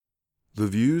The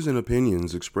views and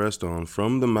opinions expressed on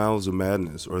From the Mouths of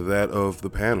Madness are that of the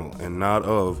panel and not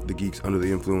of the Geeks Under the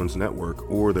Influence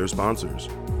Network or their sponsors,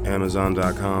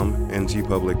 Amazon.com and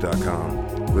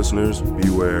tpublic.com. Listeners,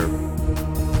 beware.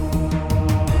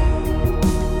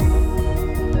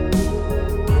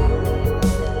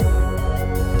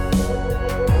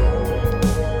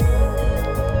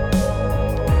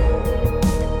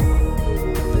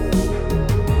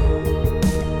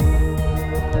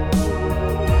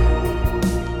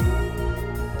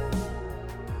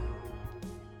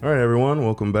 All right, everyone,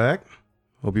 welcome back.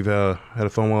 Hope you've had a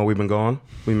fun while we've been gone.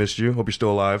 We missed you. Hope you're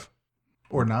still alive.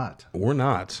 Or not. Or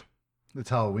not. It's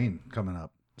Halloween coming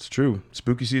up. It's true.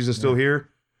 Spooky season's still here.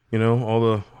 You know, all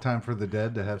the Time for the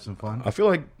dead to have some fun. I feel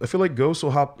like ghosts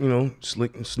will hop,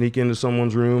 sneak into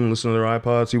someone's room, listen to their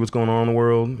iPod, see what's going on in the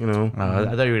world, I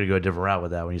thought you were going to go a different route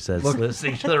with that when you said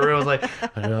sneak to the room. I was like,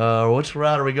 which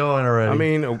route are we going already? I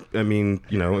mean,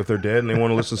 if they're dead and they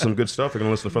want to listen to some good stuff, they're going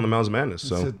to listen to From the Mouths of Madness.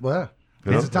 So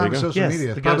It's a time of social yes,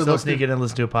 media. the ghosts don't sneak in and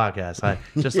listen to a podcast. I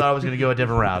just thought I was going to go a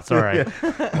different route. Sorry.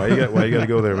 Why you got to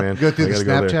go there, man? Go through the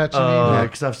Snapchat.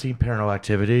 Because I've seen Paranormal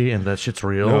Activity and that shit's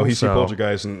real. No, he sees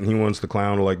poltergeist and he wants the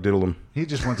clown to like diddle him. He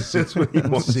just wants to see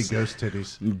ghost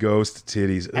titties. Ghost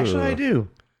titties. Actually, I do.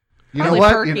 You know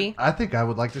what? I think I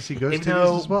would like to see ghost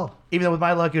titties as well. Even though with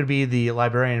my luck, it would be the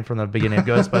librarian from the beginning of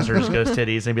Ghostbusters, ghost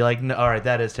titties, and be like, no, all right,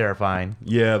 that is terrifying.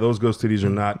 Yeah, those ghost titties are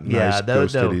not nice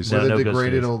ghost titties. Or the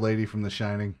degraded old lady from The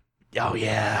Shining. Oh,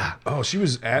 yeah. Oh, she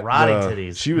was at rotting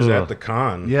titties. She was at the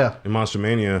con. Yeah. In Monster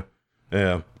Mania.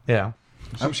 Yeah. Yeah.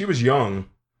 She was young.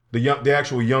 The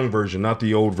actual young version, not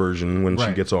the old version when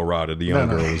she gets all rotted. The young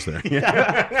girl was there.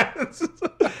 Yeah.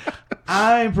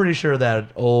 I'm pretty sure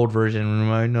that old version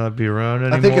might not be around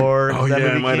anymore.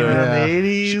 It might have. In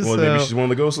the 80s. Well, maybe she's one of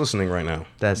the ghosts listening right now.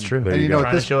 That's true. There you go.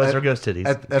 Trying to show us her ghost titties.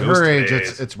 At her age,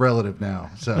 it's relative now.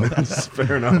 So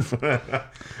fair enough.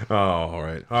 All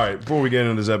right. Before we get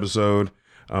into this episode,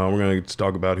 we're going to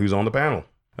talk about who's on the panel.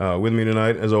 With me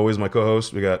tonight, as always, my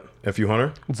co-host, we got F.U.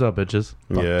 Hunter. What's up, bitches?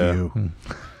 Fuck you.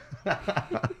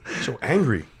 So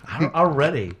angry.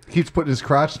 Already. Keeps putting his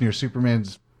crotch near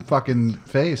Superman's fucking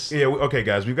face. Yeah, okay,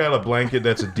 guys. We've got a blanket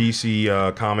that's a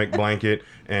DC comic blanket,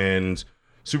 and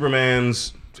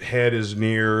Superman's head is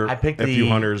near F.U.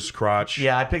 Hunter's crotch.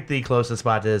 Yeah, I picked the closest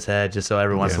spot to his head just so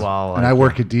every once in a while. And I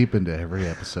work it deep into every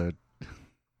episode.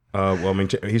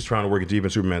 He's trying to work it deep in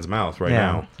Superman's mouth right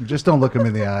now. Just don't look him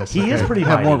in the eyes. He is pretty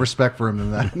Have mighty. more respect for him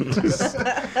than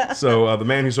that. So the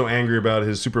man who's so angry about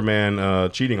his Superman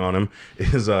cheating on him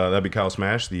is that'd be Kyle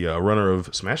Smash, the runner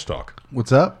of Smash Talk.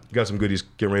 What's up? Got some goodies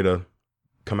getting ready to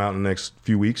come out in the next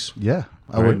few weeks. Yeah,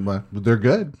 I wouldn't. They're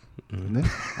good.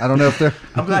 I don't know if they're.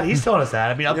 I'm glad he's telling us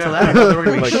that. I mean, up to that, I thought they were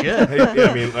going to be shit.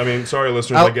 Hey, I mean, sorry,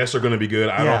 listeners. I guess they're going to be good.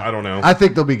 I don't know. I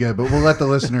think they'll be good, but we'll let the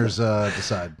listeners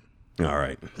decide. All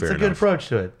right. It's a good approach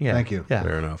to it. Yeah. Thank you. Yeah.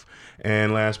 Fair enough.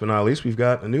 And last but not least, we've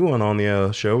got a new one on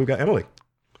the show. We've got Emily.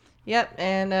 Yep,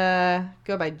 and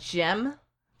go by Gem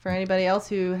for anybody else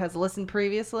who has listened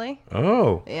previously.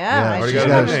 Oh. Yeah, already got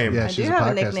a nickname. I do have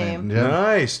a nickname. Yeah.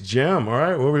 Nice. Gem. All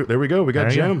right. Well, there we go. We got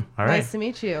Gem. All right. Nice to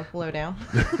meet you, Lowdown.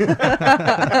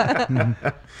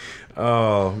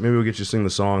 Oh, maybe we'll get you to sing the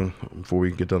song before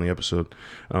we get done the episode.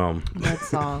 What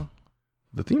song?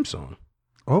 The theme song.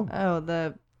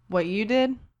 Oh, what you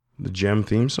did? The Gem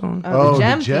theme song? Oh,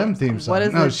 the Gem theme song. What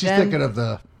is no, the she's Gem? thinking of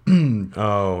the...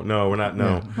 Oh, no, we're not.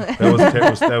 No.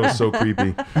 That was so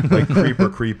creepy. Like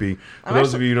creepy. For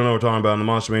those of you who don't know what we're talking about, in the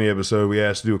Monster Mania episode, we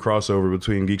asked to do a crossover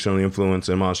between Geeks Under the Influence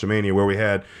and Monster Mania, where we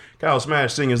had Kyle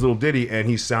Smash sing his little ditty, and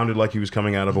he sounded like he was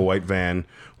coming out of a white van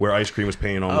where ice cream was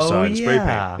painted on the side and spray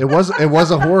paint. It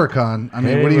was a horror con. I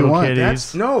mean, what do you want?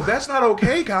 That's not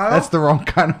okay, Kyle. That's the wrong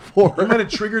kind of horror. You might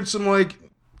have triggered some,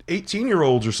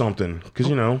 18-year-olds or something,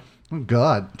 because, Oh,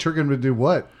 God. Triggered to do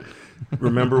what?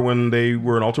 Remember when they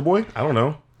were an altar boy? I don't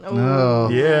know. No.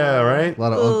 Yeah, right? A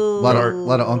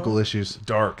lot of uncle issues.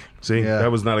 Dark. See? Yeah.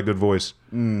 That was not a good voice.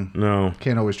 No.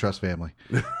 Can't always trust family.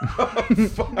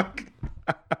 Fuck.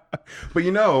 But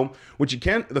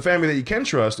the family that you can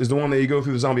trust is the one that you go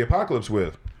through the zombie apocalypse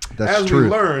with. That's As true. we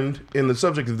learned in the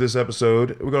subject of this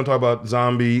episode, we're going to talk about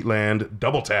Zombie Land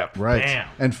Double Tap. Right. Damn.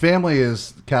 And family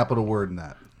is the capital word in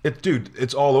that.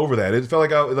 It's all over that. It felt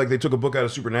like they took a book out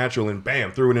of Supernatural and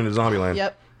bam, threw it into Zombieland.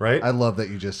 Yep. Right? I love that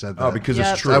you just said that. Oh, because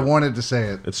Yep. it's true. I wanted to say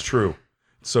it. It's true.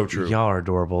 It's so true. Y'all are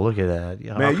adorable. Look at that.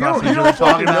 Man, you don't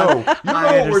fucking know. You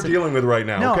know what we're dealing with right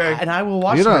now, No, okay? and I will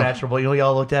watch You know. Supernatural, but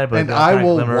y'all looked at it. But And I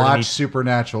will watch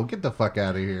Supernatural. Get the fuck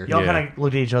out of here. Y'all Yeah. kind of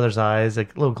looked at each other's eyes.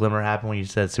 Like, a little glimmer happened when you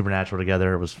said Supernatural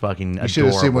together. It was fucking You should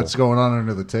have seen what's going on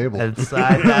under the table. That's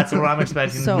what I'm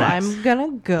expecting So next. I'm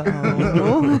gonna go.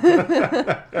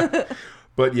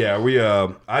 But yeah, we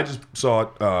I just saw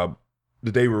it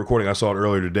the day we were recording. I saw it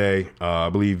earlier today. I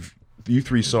believe you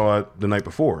three saw it the night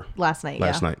before. Last night.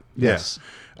 Night. Yes.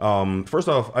 Yeah. First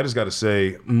off, I just got to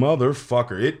say,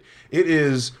 motherfucker, it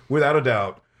is without a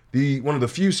doubt one of the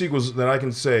few sequels that I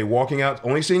can say, walking out,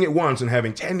 only seeing it once and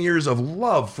having 10 years of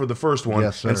love for the first one,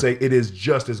 Yes, sir. and say it is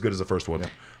just as good as the first one,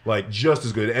 like just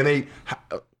as good. And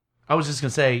I was just gonna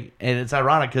say, and it's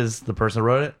ironic because the person who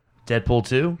wrote it, Deadpool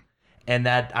 2, and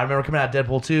that I remember coming out of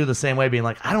Deadpool 2 the same way, being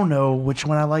like, I don't know which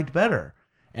one I liked better.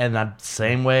 And that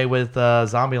same way with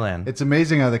Zombieland. It's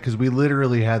amazing how because we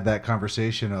literally had that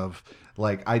conversation of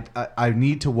like I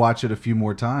need to watch it a few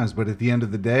more times, but at the end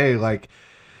of the day, like,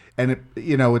 and it,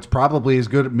 it's probably as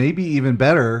good, maybe even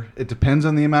better. It depends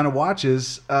on the amount of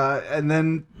watches, and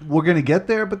then we're gonna get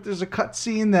there. But there's a cut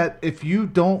scene that if you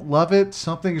don't love it,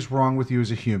 something is wrong with you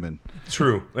as a human.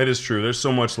 True, it is true. There's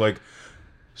so much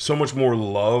more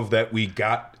love that we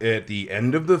got at the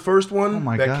end of the first one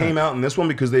that came out in this one,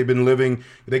 because they go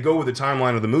with the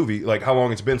timeline of the movie, like how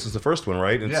long it's been since the first one,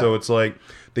 right? And so it's like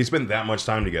they spent that much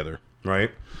time together,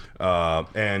 right?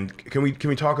 And can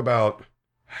we talk about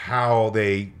how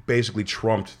they basically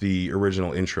trumped the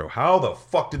original intro? How the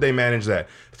fuck did they manage that?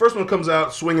 The first one comes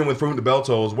out swinging with Fruit the Bell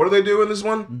Tolls. What do they do in this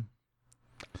one?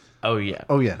 Oh yeah.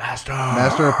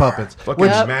 Master of Puppets, Fucking which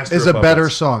Master is of a better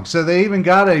Puppets. song. So they even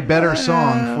got a better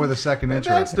song for the second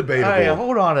intro. That's debatable. Hey,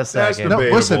 hold on a That's second. No,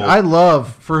 debatable. listen, I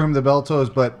love For Whom the Bell Tolls,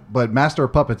 but Master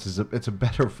of Puppets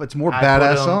it's more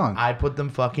badass song. I put them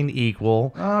fucking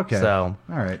equal. Okay, So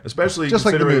all right, Especially just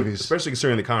like the considering, movies. especially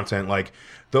considering the content, like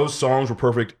those songs were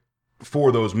perfect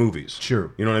for those movies.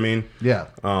 Sure. You know what I mean? Yeah,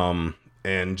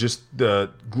 And just and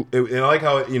I like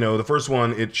how the first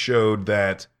one, it showed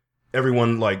that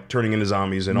everyone like turning into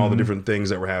zombies and all the different things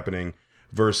that were happening,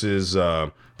 versus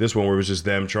this one where it was just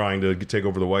them trying to take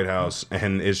over the White House,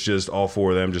 and it's just all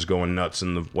four of them just going nuts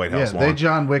in the White House lawn. they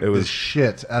John Wick It was- the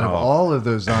shit out of all of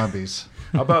those zombies.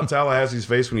 How about Tallahassee's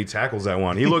face when he tackles that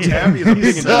one? He looks happy as a pig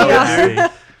in so shit, dude.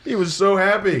 happy. He was so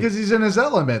happy. Because he's in his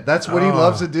element. That's what he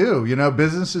loves to do.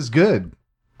 Business is good.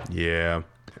 Yeah.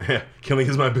 Killing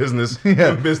is my business.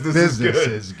 Yeah, Business is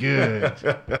good. is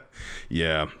good.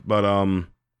 Yeah, but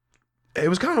it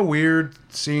was kind of weird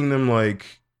seeing them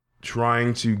like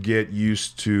trying to get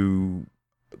used to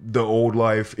the old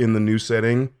life in the new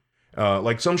setting.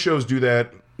 Like some shows do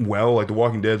that well. Like The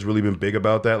Walking Dead's really been big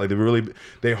about that. Like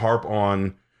they harp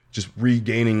on just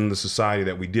regaining the society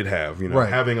that we did have, Right.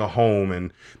 having a home,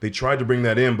 and they tried to bring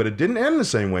that in, but it didn't end the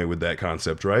same way with that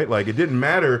concept, right? Like it didn't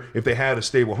matter if they had a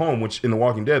stable home, which in The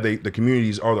Walking Dead, the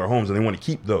communities are their homes and they want to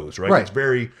keep those, right? Right. It's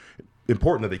very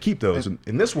important that they keep those. And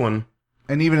in this one,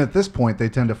 And even at this point, they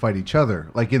tend to fight each other.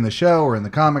 Like in the show or in the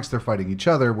comics, they're fighting each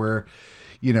other. Where,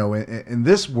 in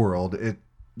this world,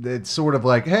 it's sort of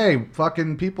like, hey,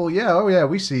 fucking people, yeah,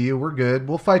 we see you, we're good,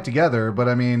 we'll fight together. But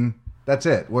I mean, that's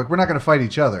it. We're not going to fight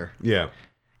each other. yeah.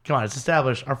 Come on, it's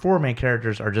established. Our four main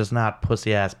characters are just not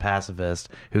pussy ass pacifists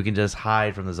who can just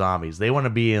hide from the zombies. They want to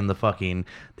be in the fucking.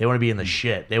 They want to be in the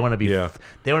shit. They want to be. Yeah.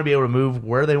 They want to be able to move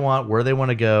where they want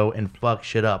to go, and fuck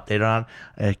shit up. They're not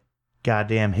a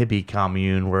goddamn hippie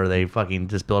commune where they fucking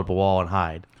just build up a wall and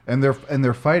hide. And they're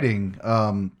fighting.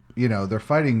 They're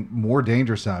fighting more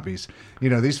dangerous zombies.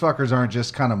 These fuckers aren't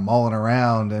just kind of mulling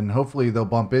around, and hopefully they'll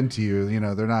bump into you.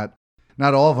 They're not.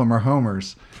 Not all of them are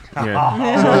homers.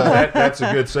 Yeah. So that's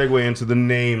a good segue into the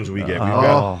names we get. We've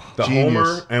got the genius.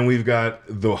 Homer, and we've got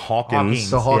the Hawkins,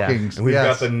 The Hawkins. and we've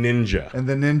yes. got the Ninja. And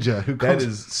the ninja who That comes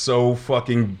is so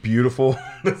fucking beautiful.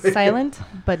 Silent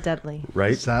but deadly.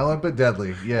 Right? silent but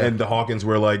deadly. Yeah. And the Hawkins,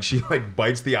 where like she like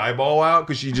bites the eyeball out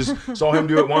because she just saw him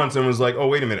do it once and was like, "Oh,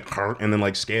 wait a minute," and then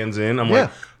like scans in. I'm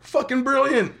like, "Fucking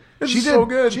brilliant! This is so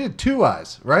good." She had two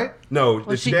eyes, right? No,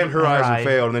 Well, she she- scanned her eyes Right. and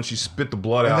failed, and then she spit the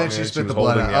blood And out. then man. she spit was the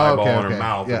blood holding out. the Oh, eyeball okay, in her okay.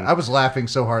 mouth. Yeah, and- I was laughing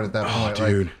so hard at that oh, point.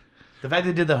 dude. The fact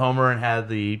they did the Homer and had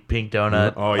the pink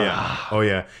donut. Oh yeah, oh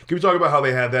yeah. Can we talk about how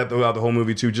they had that throughout the whole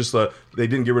movie too? Just they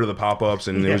didn't get rid of the pop-ups,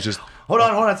 and it was just Hold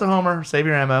on, it's a Homer. Save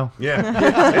your ammo. yeah.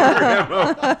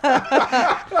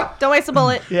 Don't waste a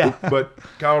bullet. Yeah. But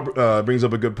Kyle brings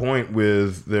up a good point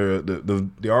with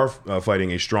they are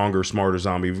fighting a stronger, smarter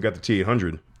zombie. We've got the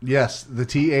T-800. Yes, the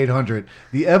T-800,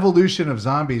 the evolution of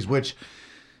zombies, which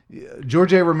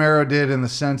George A. Romero did in the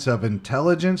sense of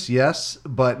intelligence, yes,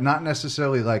 but not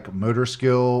necessarily like motor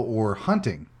skill or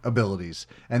hunting abilities.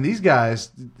 And these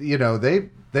guys,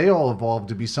 they all evolved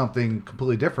to be something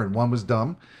completely different. One was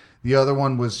dumb, the other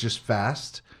one was just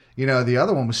fast. The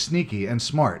other one was sneaky and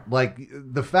smart. Like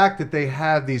the fact that they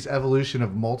had these evolution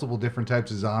of multiple different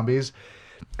types of zombies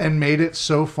and made it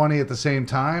so funny at the same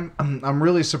time. I'm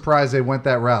really surprised they went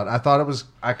that route.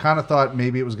 I kind of thought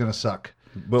maybe it was going to suck.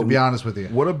 But to be honest with you.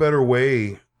 what a better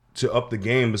way to up the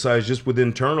game besides just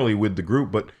internally with the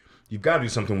group, but you've got to do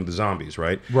something with the zombies,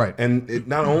 right? Right. And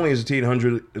not only is the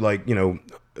T-800 like,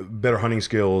 better hunting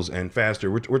skills and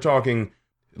faster, we're talking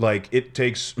like it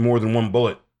takes more than one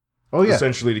bullet Oh yeah.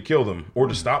 essentially to kill them or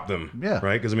to stop them. Yeah.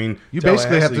 Right? Because, I mean, You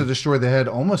basically have to Tallahassee- destroy the head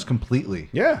almost completely.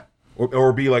 Yeah.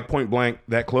 Or be like point blank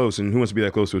that close. And who wants to be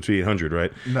that close to a T-800,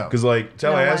 right? No. Because like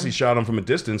Tallahassee one. shot him from a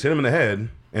distance, hit him in the head,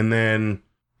 and then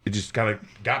it just kind of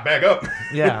got back up.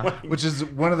 Yeah. Which is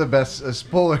one of the best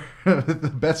spoiler.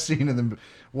 The best scene in the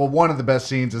one of the best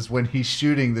scenes is when he's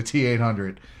shooting the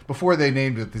T-800 before they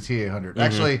named it the T-800.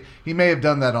 Actually, he may have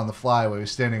done that on the fly while he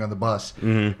was standing on the bus.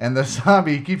 And the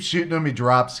zombie, he keeps shooting him. He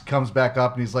drops, comes back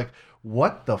up, and he's like,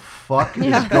 "What the fuck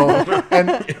is going on?"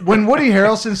 And when Woody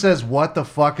Harrelson says, "What the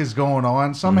fuck is going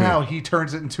on?" somehow he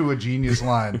turns it into a genius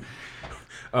line.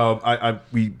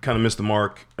 We kind of missed the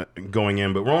mark going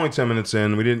in, but we're only 10 minutes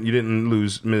in. You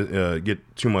didn't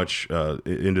get too much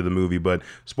into the movie, but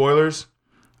spoilers.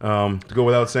 To go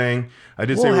without saying, I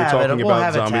did say We'll we were have it- talking we'll about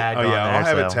have it zombie. tagged Oh on yeah, I'll there,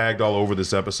 have it so. tagged all over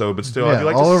this episode, but still, Yeah, I'd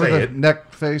like all to over say the it.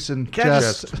 neck, face, and Can I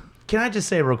chest. Can I just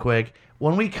say real quick,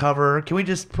 when we cover, can we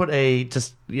just put a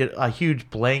huge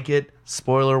blanket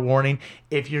spoiler warning?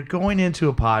 If you're going into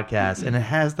a podcast and it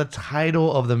has the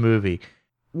title of the movie,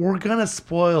 we're gonna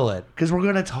spoil it because we're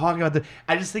gonna talk about the.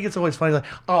 I just think it's always funny, like,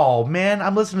 oh man,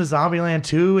 I'm listening to Zombieland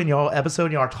 2 and y'all episode,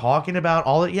 and y'all are talking about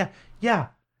all that. Yeah.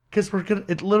 Because we're gonna,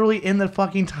 it's literally in the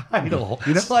fucking title.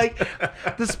 Like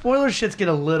the spoiler shit's get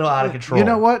a little out of control. You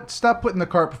know what? Stop putting the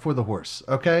cart before the horse,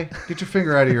 okay? Get your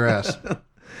finger out of your ass.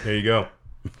 There you go.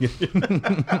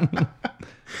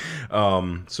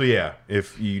 So yeah,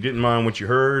 if you didn't mind what you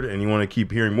heard and you want to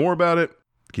keep hearing more about it,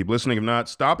 keep listening. If not,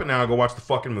 stop it now. Go watch the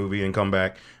fucking movie and come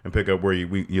back and pick up where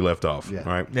you left off. Yeah. All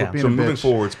right. Yeah. Quit being So a moving bitch.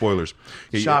 forward, spoilers.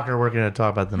 Yeah, Shocker, we're gonna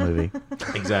talk about the movie.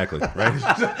 exactly. Right.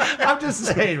 I'm just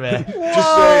saying, man.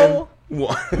 Just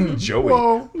saying. Joey.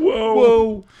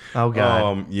 Whoa. Oh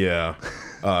god. Yeah.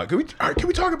 Can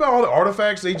we talk about all the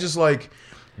artifacts they just like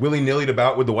willy-nillied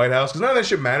about with the White House? Because none of that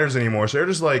shit matters anymore. So they're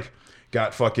just like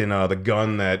got fucking the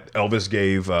gun that Elvis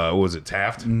gave. What was it,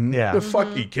 Taft? Yeah. The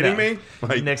fuck? You kidding me?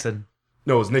 Like, Nixon.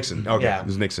 no, it was Nixon. Okay, Yeah. it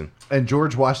was Nixon. And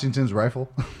George Washington's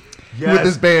rifle. Yes. With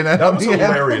his bayonet. That was Yeah.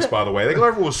 hilarious, by the way. That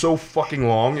rifle was so fucking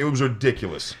long. It was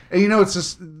ridiculous. And it's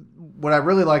just what I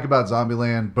really like about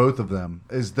Zombieland, both of them,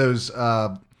 is those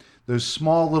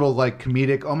small little like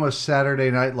comedic, almost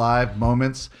Saturday Night Live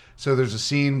moments. So there's a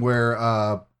scene where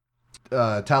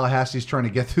Tallahassee's trying to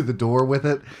get through the door with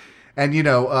it. And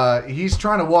he's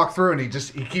trying to walk through, and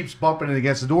he keeps bumping it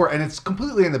against the door, and it's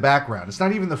completely in the background. It's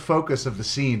not even the focus of the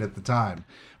scene at the time,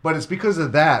 but it's because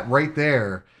of that right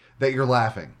there that you're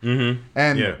laughing. Mm-hmm.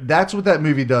 And Yeah. that's what that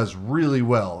movie does really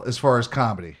well as far as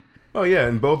comedy. Oh yeah,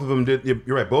 and both of them did.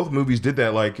 You're right. Both movies did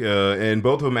that. Like, and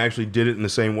both of them actually did it in the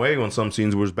same way. On some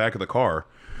scenes, where it was back of the car.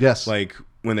 Yes, Like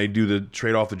when they do the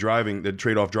trade-off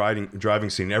driving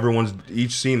scene.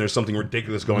 Each scene there's something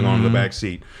ridiculous going on in the back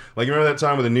seat. Like you remember that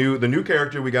time with the new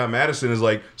character we got, Madison, is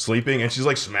like sleeping and she's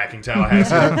like smacking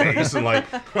Tallahassee in the face and like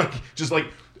just like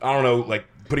I don't know, like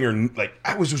putting her like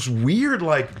it was just weird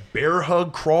like bear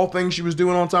hug crawl thing she was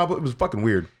doing on top of it. It was fucking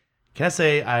weird. Can I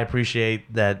say I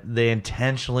appreciate that they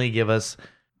intentionally give us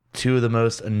two of the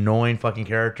most annoying fucking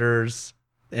characters,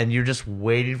 and you're just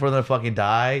waiting for them to fucking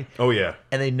die, Oh yeah.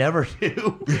 and they never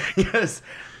do. Because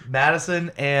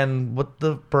Madison and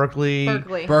Berkeley.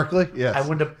 Berkeley. Yes, I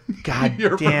wouldn't have. God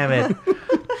damn it.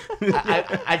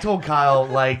 I told Kyle,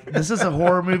 like, this is a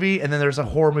horror movie, and then there's a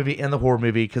horror movie in the horror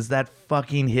movie, because that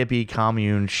fucking hippie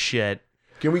commune shit.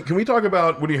 Can we talk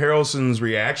about Woody Harrelson's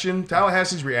reaction,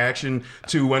 Tallahassee's reaction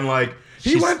to when like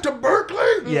he went to Berkeley?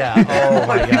 Yeah. Oh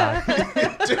my god.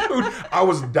 Dude, I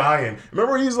was dying.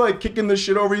 Remember he's like kicking this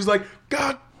shit over. He's like,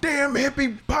 God damn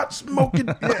hippie pot smoking.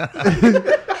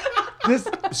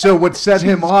 So what set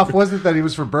him off wasn't that he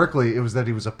was for Berkeley; it was that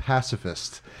he was a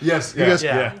pacifist. Yes, He goes,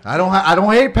 yeah. I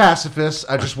don't hate pacifists.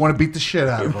 I just want to beat the shit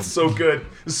out of them, So good.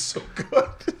 It's so good.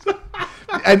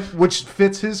 and which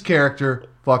fits his character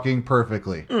fucking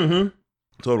perfectly.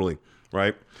 Totally.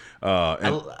 Right?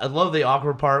 And I love the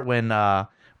awkward part when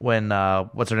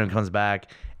what's her name comes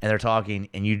back and they're talking,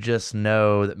 and you just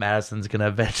know that Madison's gonna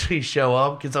eventually show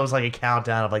up, because I was like a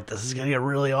countdown of like, this is gonna get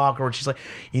really awkward. She's like,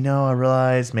 I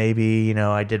realized maybe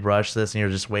I did rush this, and you're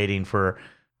just waiting for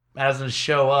Madison to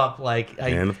show up. Like,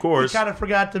 And of course- he kind of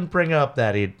forgot to bring up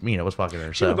that he was fucking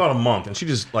her. she was So gone a month and she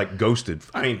just like ghosted.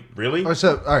 I mean, really?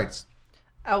 So, all right,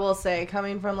 I will say,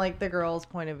 coming from like the girl's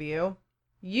point of view,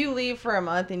 you leave for a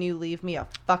month and you leave me a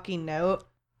fucking note,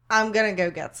 I'm gonna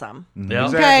go get some. yeah.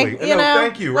 Exactly. Okay, No,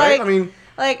 thank you, right? like, I mean,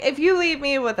 Like, if you leave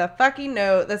me with a fucking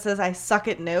note that says I suck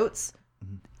at notes,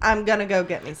 I'm gonna go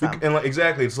get me some. And like,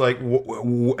 exactly, it's like,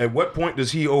 at what point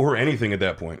does he owe her anything at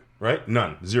that point? Right?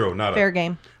 None, zero, nada. Fair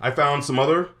game. I found some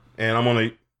other, and I'm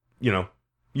gonna,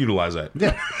 utilize that.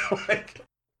 Yeah. Like,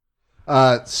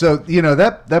 So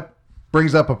that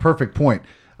brings up a perfect point.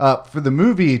 For the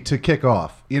movie to kick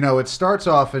off, it starts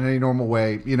off in any normal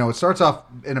way. It starts off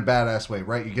in a badass way,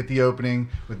 right? You get the opening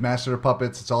with Master of the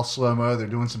Puppets. It's all slow-mo. They're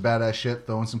doing some badass shit,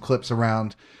 throwing some clips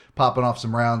around, popping off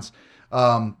some rounds.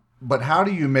 But how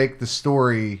do you make the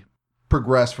story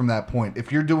progress from that point?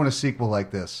 If you're doing a sequel like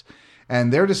this,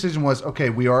 and their decision was, okay,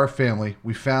 we are a family.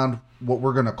 We found what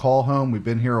we're going to call home. We've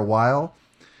been here a while.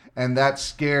 And that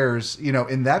scares,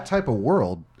 in that type of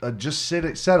world, just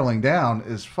settling down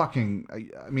is fucking,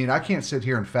 I can't sit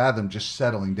here and fathom just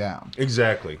settling down.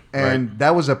 exactly. And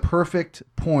that was a perfect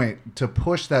point to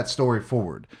push that story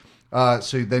forward.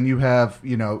 So then you have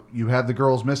the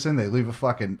girls missing. They leave a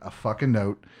fucking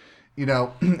note,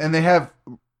 and they have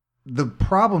the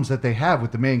problems that they have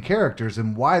with the main characters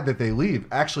and why that they leave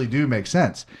actually do make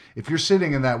sense. If you're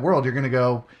sitting in that world, you're going to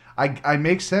go, I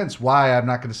make sense why I'm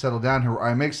not going to settle down here. Or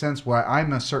I make sense why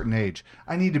I'm a certain age.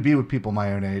 I need to be with people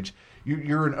my own age.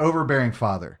 You're an overbearing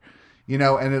father,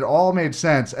 and it all made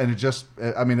sense. And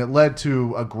it led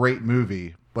to a great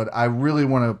movie. But I really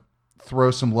want to throw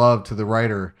some love to the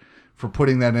writer for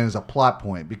putting that in as a plot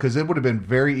point, because it would have been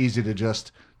very easy to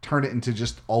just turn it into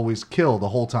just always kill the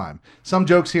whole time. Some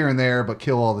jokes here and there, but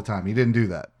kill all the time. He didn't do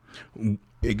that.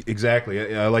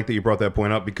 Exactly. I like that you brought that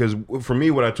point up, because for me,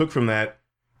 what I took from that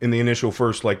in the initial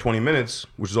first 20 minutes,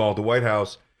 which is all at the White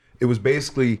House, it was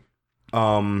basically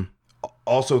also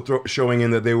showing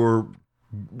in that they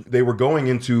were going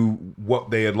into what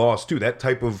they had lost too. That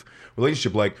type of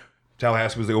relationship, like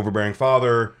Tallahassee was the overbearing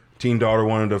father, teen daughter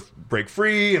wanted to break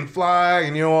free and fly,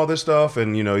 and all this stuff,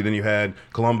 and then you had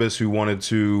Columbus, who wanted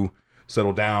to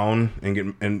settle down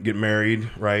and get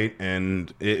married, right?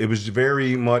 And it was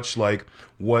very much like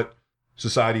what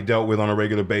society dealt with on a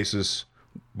regular basis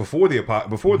before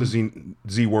the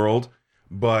Z world,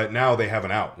 but now they have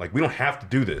an out. Like, we don't have to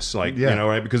do this, right?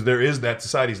 Because there is that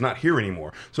society's not here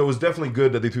anymore. So it was definitely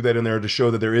good that they threw that in there to show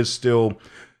that there is still,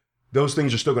 those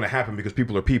things are still going to happen because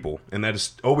people are people, and that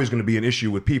is always going to be an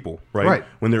issue with people, right?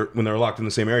 When they're locked in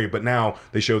the same area. But now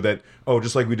they showed that,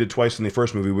 just like we did twice in the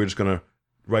first movie, we're just going to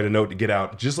write a note to get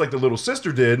out, just like the little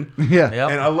sister did. Yeah.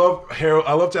 Yep. And I love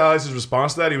Tallahassie's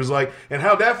response to that. He was like, "And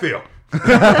how'd that feel?"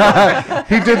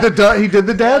 He did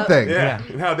the dad thing. Yeah.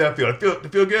 And how'd that feel?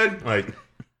 It feel good? Like,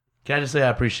 can I just say I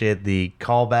appreciate the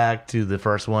callback to the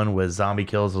first one with Zombie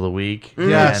Kills of the Week?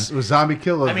 Yes, it was Zombie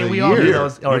Kill of the Year. We all knew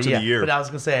those. Of the year. But I was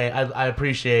going to say, I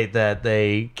appreciate that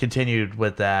they continued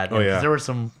with that. Oh, yeah. There were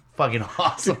some fucking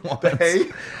awesome ones. the hay,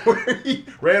 where he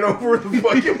ran over the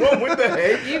fucking one with the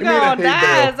hay. You gonna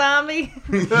die, zombie.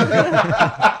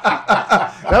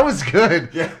 That was good.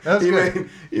 Yeah, that was good.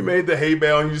 He made the hay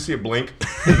bale, and you just see it blink.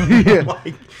 Yeah.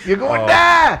 Like, You're going to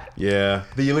die. yeah.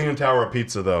 The Leaning Tower of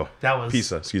Pizza, though. That was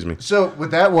Pizza, excuse me. So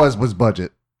what that was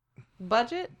budget.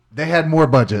 Budget? They had more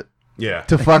budget Yeah.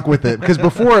 to fuck with it, because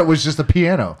before it was just a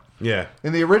piano. Yeah.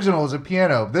 In the original, it was a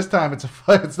piano. This time, it's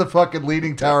the fucking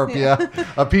Leaning Tower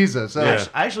of Pisa. So Yeah.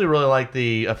 I actually really like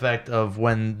the effect of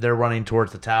when they're running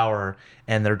towards the tower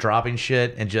and they're dropping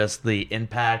shit, and just the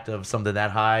impact of something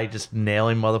that high just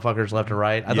nailing motherfuckers left and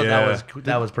right. I thought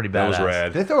that was pretty badass. That was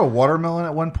rad. did they throw a watermelon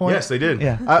at one point? Yes, they did.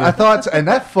 Yeah. I thought, and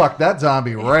that fucked that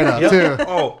zombie right up too.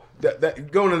 Oh,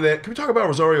 that going to that. Can we talk about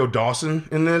Rosario Dawson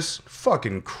in this?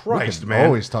 Fucking Christ, man.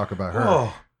 Always talk about her.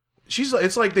 Oh,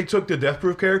 it's like they took the Death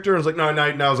Proof character and was like, no,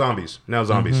 now zombies,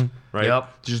 right?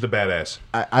 Yep. Just a badass.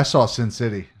 I saw Sin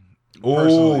City. Oh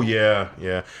personally. yeah.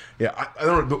 I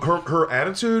don't know. Her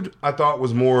attitude, I thought,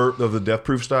 was more of the Death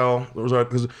Proof style.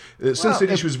 Because Sin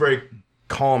City, she was very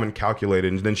calm and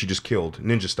calculated, and then she just killed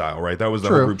ninja style, right? That was the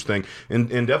whole group's thing.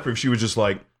 In Death Proof, she was just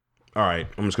like, all right,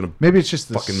 I'm just gonna Maybe it's just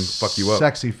the fucking fuck you up.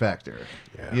 sexy factor.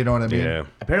 Yeah. You know what I mean? Yeah.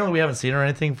 Apparently, we haven't seen her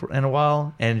anything in a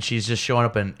while, and she's just showing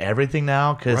up in everything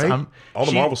now. Because Right? All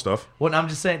the Marvel stuff. Well, I'm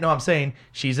just saying. No, I'm saying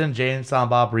she's in Jay and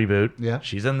Silent Bob reboot. Yeah.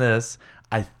 She's in this.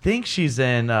 I think she's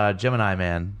in Gemini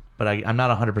Man, but I'm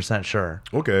not 100% sure.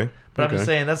 Okay. But I'm just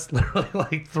saying that's literally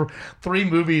like three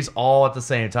movies all at the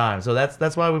same time. So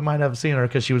that's why we might have seen her,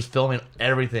 because she was filming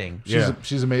everything.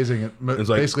 She's amazing at It's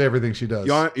like, basically everything she does.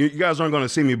 You guys aren't going to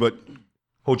see me, but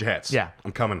hold your hats. Yeah.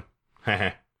 I'm coming.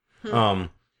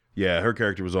 Yeah, her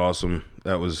character was awesome.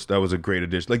 That was a great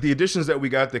addition. Like, the additions that we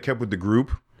got that kept with the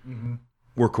group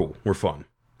were cool, were fun,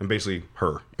 and basically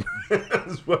her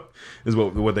is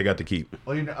what they got to keep.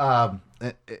 Well,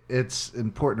 it's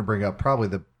important to bring up probably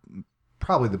the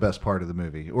probably the best part of the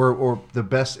movie, or the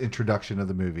best introduction of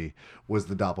the movie was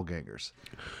the doppelgangers.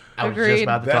 I was just Agreed.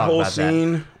 about to That talk whole about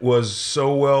scene was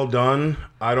so well done.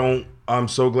 I'm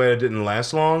so glad it didn't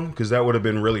last long because that would have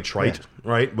been really trite,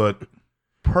 right? But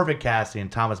Perfect casting,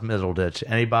 Thomas Middleditch.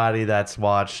 Anybody that's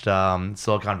watched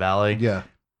Silicon Valley, Yeah,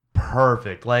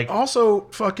 perfect. Like also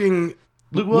fucking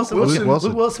Luke Wilson, Wilson.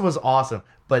 Luke Wilson was awesome,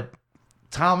 but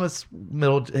Thomas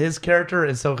his character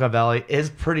in Silicon Valley is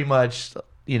pretty much,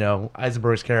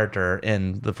 Eisenberg's character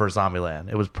in the first Zombieland.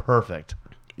 It was perfect.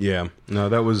 yeah, no,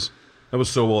 that was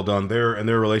so well done. Their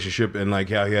relationship and like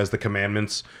how he has the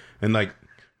commandments and like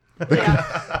Yeah.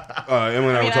 Emily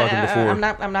and I were talking before.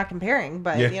 I'm not comparing,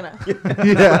 but Yeah.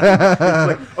 yeah,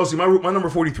 Like, oh, see, my number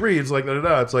 43. It's like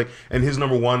It's like, and his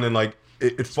number one, and like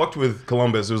it fucked with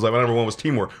Columbus. It was like my number one was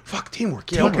teamwork. Fuck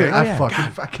teamwork. Yeah, okay. okay.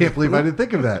 I can't believe I didn't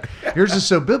think of that. Yours is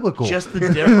so biblical. Just the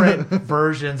different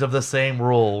versions of the same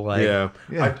rule. Like, Yeah.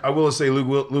 I will say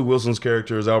Luke Wilson's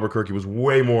character as Albuquerque was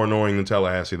way more annoying than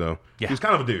Tallahassee, though. Yeah. He was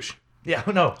kind of a douche. Yeah,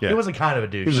 no, Yeah. he wasn't kind of a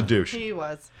douche. He was a douche. He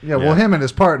was. Yeah, well, him and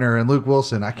his partner and Luke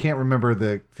Wilson. I can't remember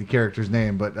the character's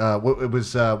name, but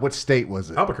what state was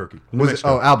it? Albuquerque. New Was it?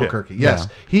 Mexico. Oh, Albuquerque. Yes,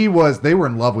 he was. They were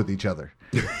in love with each other.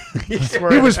 He was He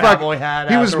wearing was a cowboy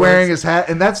hat. He was afterwards. wearing his hat,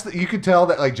 and you could tell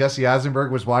that like Jesse Eisenberg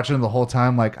was watching him the whole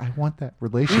time. Like, I want that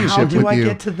relationship How do with I you.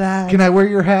 get to that? Can I wear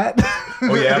your hat?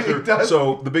 Oh yeah. He does.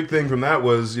 So the big thing from that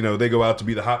was, they go out to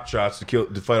be the hot shots to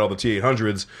fight all the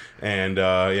T-800s, and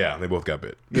they both got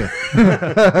bit. Yeah.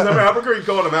 Albuquerque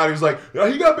called him out. He was like,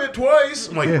 he got bit twice.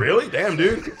 I'm like, really? Damn,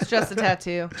 dude. It's just a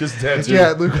tattoo. Just a tattoo. Yeah,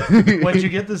 Luke. When'd you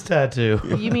get this tattoo?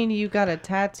 You mean you got a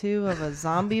tattoo of a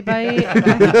zombie bite?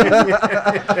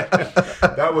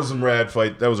 That was some rad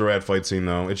fight. That was a rad fight scene,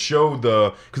 though. It showed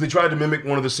because they tried to mimic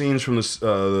one of the scenes from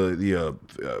the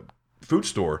food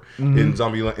store in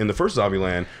the first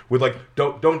Zombieland with like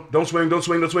don't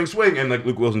swing, and like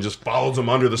Luke Wilson just follows him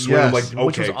under the swing. Yes. I'm like,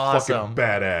 Which was okay, awesome. fucking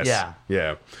badass.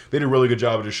 Yeah. They did a really good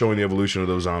job of just showing the evolution of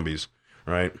those zombies,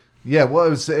 right? Yeah, well, it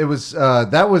was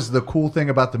that was the cool thing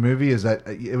about the movie is that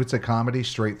it was a comedy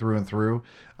straight through and through.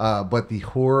 But the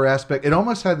horror aspect, it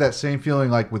almost had that same feeling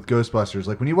like with Ghostbusters.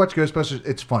 Like when you watch Ghostbusters,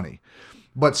 it's funny.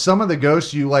 But some of the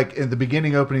ghosts you like in the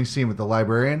beginning opening scene with the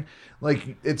librarian,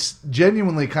 like it's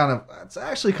genuinely it's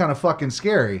actually kind of fucking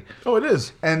scary. Oh, it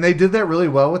is. And they did that really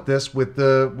well with this, with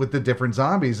the different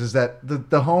zombies. Is that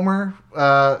the Homer,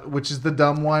 which is the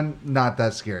dumb one, not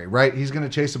that scary, right? He's gonna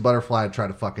chase a butterfly and try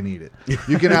to fucking eat it.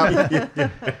 You can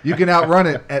you can outrun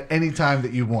it at any time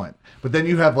that you want. But then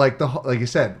you have like you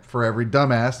said, for every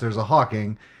dumbass there's a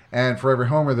Hawking, and for every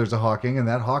Homer there's a Hawking, and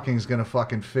that Hawking's gonna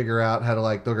fucking figure out how to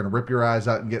they're gonna rip your eyes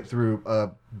out and get through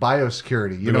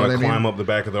biosecurity. You They're know gonna what I mean? climb up the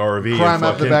back of the RV. Climb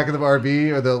up the back of the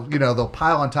RV, or they'll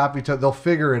pile on top of each other. They'll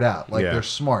figure it out. Like Yeah. they're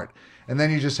smart. And then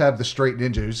you just have the straight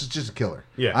ninja who's just a killer.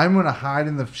 Yeah. I'm gonna hide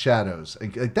in the shadows.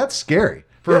 Like, that's scary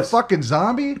for a Yes. fucking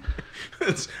zombie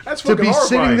That's to fucking be horrifying.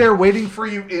 sitting there waiting for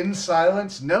you in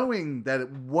silence, knowing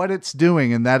that what it's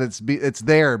doing and that it's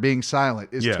there being silent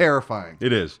is Yeah. terrifying.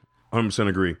 It is. 100%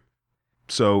 agree.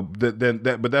 So but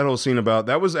that whole scene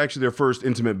that was actually their first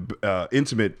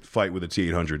intimate fight with a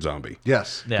T-800 zombie.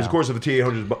 Yes. Yeah. Because of course, if a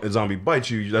T-800 zombie bites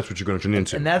you, that's what you're going to turn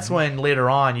into. And that's when later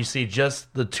on you see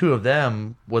just the two of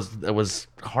them was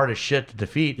hard as shit to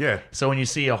defeat. Yeah. So when you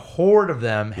see a horde of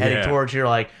them heading Yeah. towards you, you're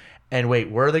like, and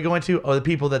wait, where are they going to? Oh, the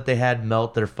people that they had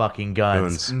melt their fucking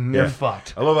guns. They're Yeah.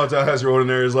 fucked. I love how Tallahassee Road in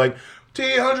there is like,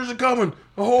 T-800s are coming,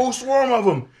 a whole swarm of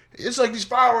them. It's like these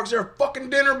fireworks, they're a fucking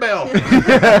dinner bell.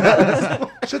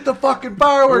 Shut the fucking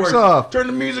fireworks off. Turn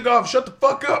the music off. Shut the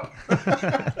fuck up.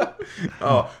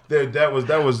 Oh, that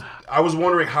was. I was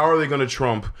wondering how are they going to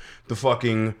trump the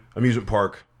fucking amusement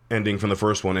park ending from the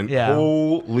first one, and Yeah.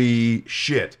 holy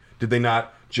shit, did they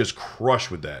not just crush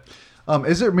with that?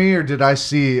 Is it me or did I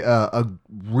see a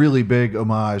really big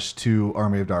homage to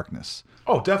Army of Darkness?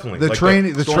 Oh, definitely. The Like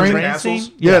training castles.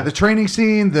 scene? Yeah, Yeah. the training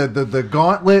scene, the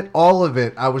gauntlet, all of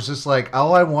it. I was just like,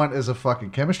 all I want is a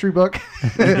fucking chemistry book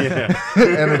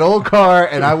and an old car,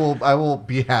 and I will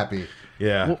be happy.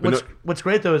 Yeah. But What's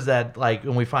great though is that like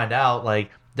when we find out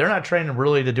like they're not training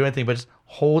really to do anything but just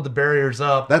hold the barriers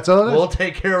up. That's all it is. We'll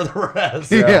take care of the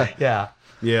rest. Yeah. Yeah.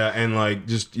 yeah, and like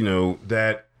just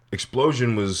that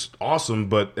explosion was awesome,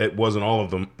 but it wasn't all of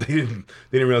them. They didn't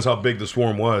realize how big the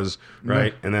swarm was,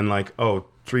 right? And then like, oh,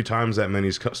 3 times that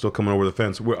many's still coming over the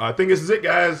fence. I think this is it,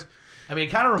 guys. I mean,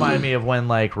 it kind of reminded me of when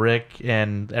like Rick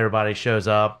and everybody shows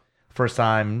up first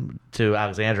time to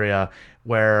Alexandria,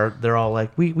 where they're all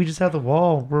like, "We just have the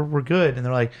wall, we're good," and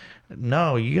they're like,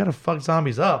 no, you gotta fuck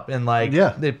zombies up, and like,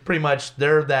 Yeah. they pretty much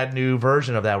they're that new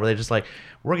version of that where they just like,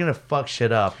 we're gonna fuck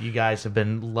shit up. You guys have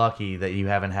been lucky that you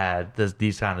haven't had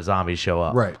these kind of zombies show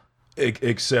up. Right.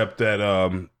 Except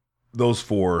that those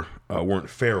four weren't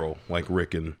feral like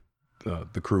Rick and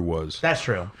the crew was. That's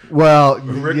true. Well,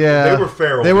 Rick, yeah. they were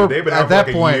feral. They were They've been at out for that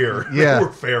like point. a year. Yeah. They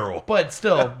were feral. But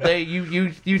still,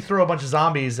 you throw a bunch of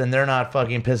zombies and they're not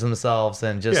fucking pissing themselves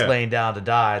and just Yeah. laying down to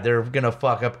die. They're gonna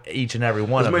fuck up each and every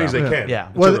one As of many them. as they can. Yeah.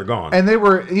 Until they're gone. And they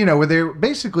were, they were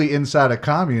basically inside a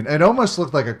commune. It almost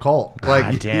looked like a cult. Like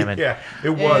God damn it. Yeah,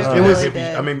 it was. Yeah, It it was. was-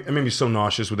 Hippie. I mean, it made me so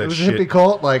nauseous with that it was a shit. hippie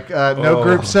cult. Like no Oh.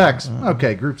 group sex.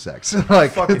 Okay, group sex.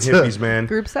 Like Fucking it's a- hippies, man.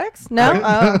 Group sex? No?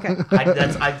 Oh, okay.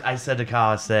 I said to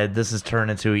Kyle, I said, this has turned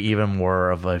into even more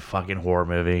of a fucking horror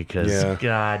movie because Yeah.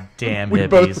 god damn we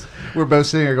hippies. we're both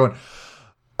sitting here going,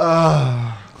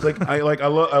 I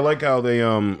like how they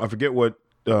I forget what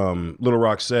Little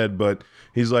Rock said, but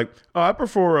he's like, oh, I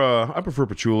prefer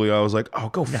patchouli. I was like, oh,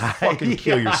 go fucking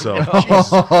kill yourself. Jesus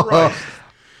Christ.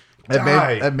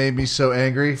 Die. that made me so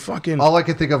angry. Fucking- all I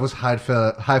could think of was high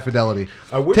fidelity.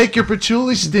 I wish- Take your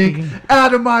patchouli stink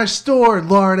out of my store,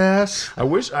 lard ass. I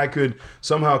wish I could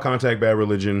somehow contact Bad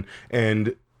Religion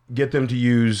and get them to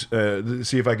use,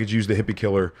 see if I could use the hippie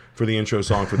killer for the intro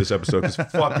song for this episode. Because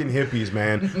fucking hippies,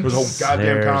 man. There's a whole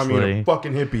goddamn commune Seriously. of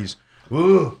fucking hippies.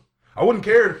 Ugh. I wouldn't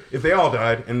care if they all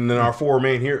died and then our four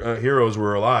main heroes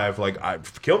were alive. Like,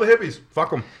 kill the hippies. Fuck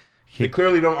them. They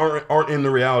clearly aren't in the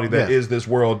reality that Yeah. is this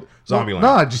world, Zombieland.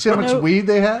 No, did you see how much Nope. weed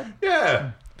they had?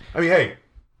 Yeah. I mean, hey,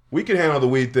 we can handle the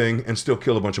weed thing and still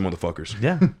kill a bunch of motherfuckers.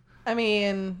 Yeah. I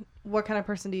mean, what kind of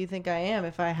person do you think I am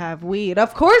if I have weed?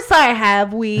 Of course I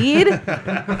have weed.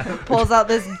 Pulls out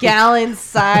this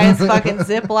gallon-sized fucking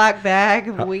Ziploc bag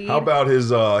of weed. How about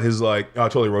his like? I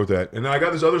totally wrote that, and I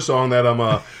got this other song that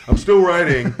I'm still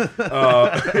writing.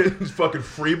 It's fucking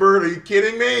Freebird. Are you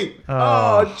kidding me?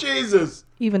 Oh Jesus!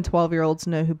 Even 12-year-olds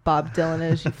know who Bob Dylan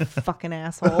is, you fucking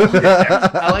asshole.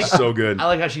 I like So good. I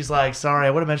like how she's like, sorry,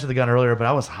 I would have mentioned the gun earlier, but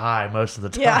I was high most of the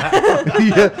time. Yeah.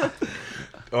 Yeah.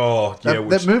 Oh yeah,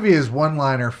 That movie is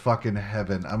one-liner fucking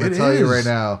heaven. I'm gonna It tell you is. right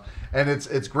now, and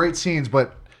it's great scenes.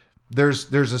 But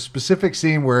there's a specific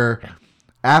scene where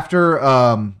after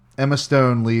Emma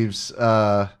Stone leaves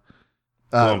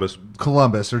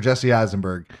Columbus or Jesse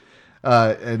Eisenberg,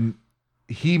 and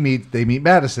they meet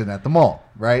Madison at the mall,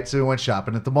 right? So we went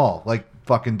shopping at the mall, like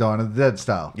fucking Dawn of the Dead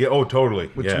style, yeah. Oh, totally.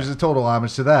 which yeah. was a total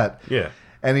homage to that. Yeah.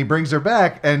 And he brings her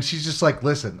back, and she's just like,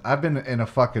 "Listen, I've been in a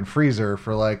fucking freezer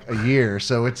for like a year,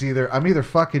 so I'm either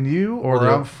fucking you or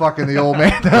I'm fucking the old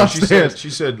man No, downstairs." she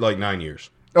said like 9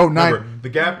 years. Oh, nine. Remember, the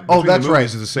gap Oh, between that's the movies right.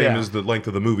 is the same Yeah. as the length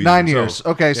of the movies. 9 themselves. years.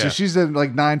 Okay, so Yeah. she's in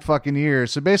like 9 fucking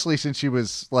years. So basically, since she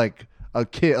was like a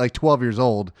kid, like 12 years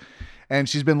old, and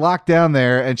she's been locked down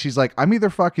there, and she's like, "I'm either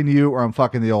fucking you or I'm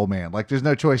fucking the old man." Like, there's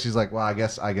no choice. She's like, "Well, I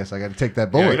guess I got to take that Yeah,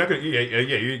 bullet." you're not gonna.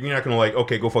 You're not gonna like.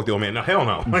 Okay, go fuck the old man. No, hell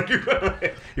no. Like you're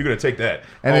gonna take that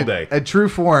And all in- day. in true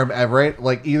form,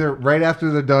 either right after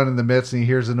they're done in the midst, and he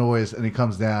hears a noise, and he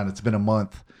comes down. It's been a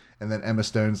month, and then Emma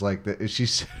Stone's like,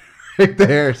 she's right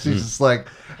there. She's just like,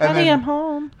 and Honey, then, I'm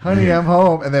home. honey, I'm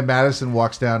home. And then Madison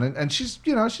walks down, and she's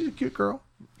she's a cute girl.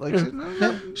 Like,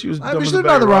 She was. I dumb mean, as there's a bag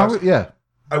nothing of wrong rocks. with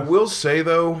I will say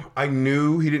though, I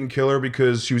knew he didn't kill her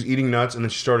because she was eating nuts and then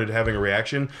she started having a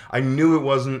reaction. I knew it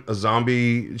wasn't a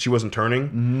zombie. She wasn't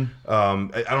turning.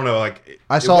 I don't know. Like Mm-hmm.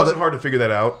 I it saw wasn't that- hard to figure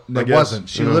that out. I It guess, wasn't.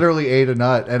 She you know? literally ate a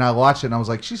nut, and I watched it, and I was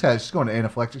like, she's going to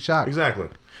anaphylactic shock. Exactly.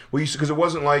 Well, because it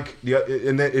wasn't like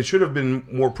and that it should have been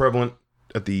more prevalent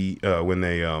at the when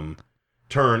they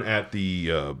turn at the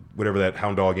whatever that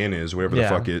Hound Dog Inn is, whatever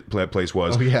Yeah. the fuck that place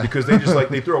was. Oh, yeah. Because they just like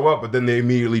they throw up, but then they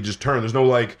immediately just turn. There's no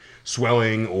like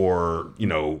swelling or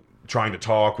trying to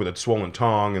talk with a swollen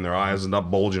tongue and their eyes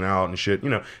not bulging out and shit.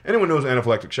 Anyone knows what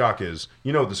anaphylactic shock is.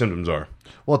 You know what the symptoms are.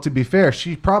 Well, to be fair,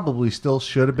 she probably still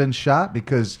should have been shot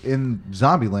because in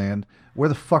Zombieland, where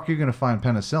the fuck are you going to find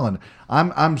penicillin?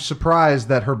 I'm surprised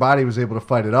that her body was able to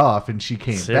fight it off and she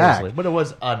came Seriously. back. But it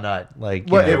was a nut. Like,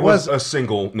 Well, you know, It was a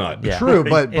single nut. yeah. True,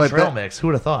 but In trail that- mix. Who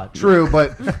would have thought? True,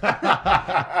 but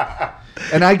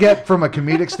and I get from a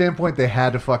comedic standpoint, they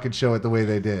had to fucking show it the way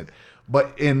they did.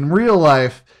 But in real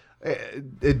life,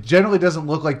 it generally doesn't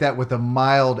look like that with a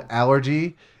mild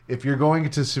allergy. If you're going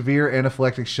into severe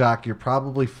anaphylactic shock, you're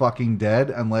probably fucking dead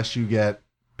unless you get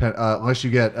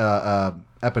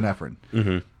epinephrine.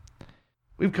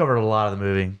 We've covered a lot of the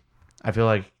movie. I feel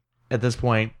like at this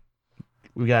point,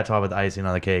 we got to talk about the icing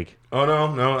on the cake. Oh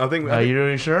no! I think.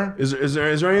 You sure? Is there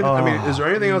anything? I mean, is there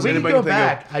anything else We can anybody go can think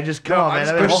back. of? I just No, come I on,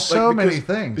 just- man. There's so many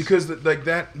things. because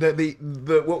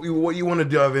the what you want to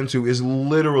dive into is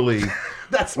literally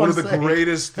That's one what of the I'm saying.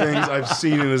 greatest things I've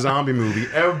seen in a zombie movie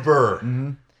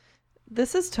ever.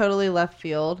 This is totally left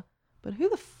field, but who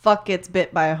the fuck gets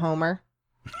bit by a Homer?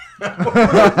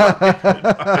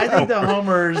 I think the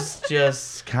Homers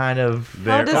just kind of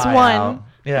How does die one out.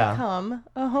 Yeah. become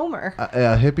a Homer?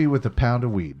 A hippie with a pound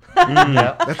of weed.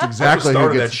 Yeah. That's That's exactly what who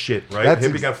started gets that shit, right? that's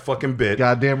Hippie got fucking bit.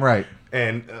 goddamn right.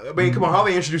 And I mean, come on, how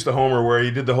they introduced the Homer where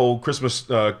he did the whole Christmas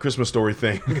story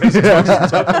thing. Touching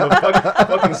the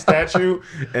fucking statue,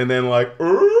 and then like,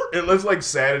 it looks like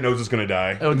sad and knows it's gonna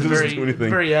die. Oh, at the Doesn't do anything.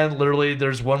 very end, literally,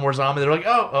 there's one more zombie. They're like,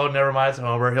 oh, never mind, it's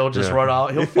Homer. He'll just Yeah. run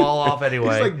off. He'll fall off He's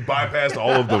anyway. like bypassed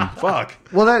all of them. Fuck.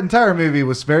 Well, that entire movie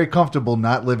was very comfortable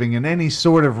not living in any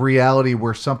sort of reality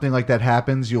where something like that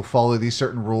happens. You'll follow these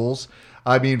certain rules.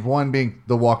 I mean, one being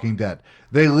The Walking Dead.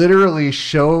 They literally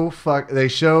show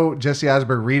Jesse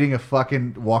Eisenberg reading a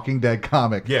fucking Walking Dead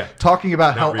comic. Yeah. Talking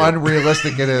about how Not real.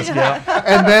 unrealistic it is.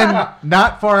 And then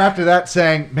not far after that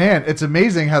saying, man, it's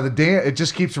amazing how it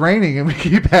just keeps raining and we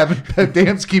keep having the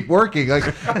dams keep working.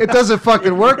 Like, it doesn't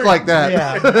fucking work like that.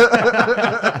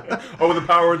 yeah. Oh, the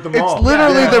power at the mall. It's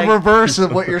literally Yeah, the like- reverse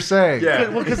of what you're saying. Yeah.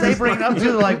 Well, because they bring it up too,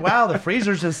 they're like, wow, the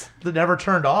freezer's just never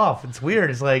turned off. It's weird.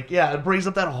 It's like, yeah, it brings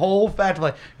up that whole fact of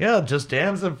like, yeah, just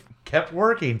dams have kept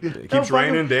working. It keeps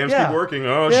raining, dams keep working.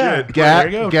 Oh Yeah. shit. There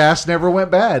you go. Gas never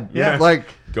went bad. Yeah. Like,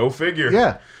 Go figure.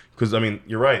 Yeah. Because I mean,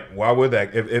 you're right. Why would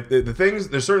that? If the things,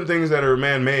 there's certain things that are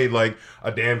man-made, like a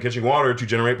dam catching water to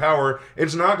generate power.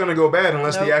 It's not going to go bad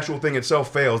unless the Nope. actual thing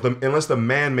itself fails. Unless the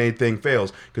man-made thing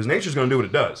fails, because nature's going to do what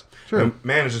it does. Sure. And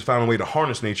man has just found a way to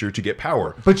harness nature to get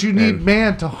power. but you need And-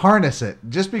 man to harness it.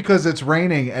 Just because it's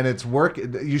raining and it's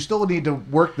you still need to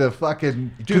work the fucking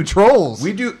controls.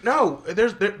 We do no.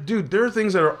 There are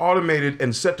things that are automated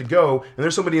and set to go, and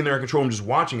there's somebody in there in control room just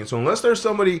watching it. So unless there's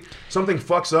something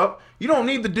fucks up, you don't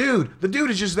need the dude. The dude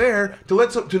is just there to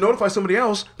notify somebody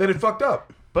else that it fucked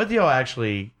up. But y'all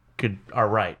actually are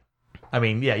right. I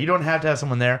mean, yeah, you don't have to have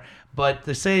someone there. But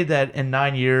to say that in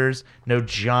 9 years, no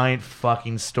giant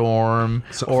fucking storm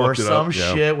or fucked it some up,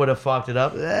 yeah. shit would have fucked it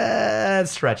up,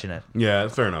 that's stretching it. Yeah,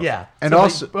 fair enough. Yeah. And So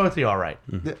also- both of you are right.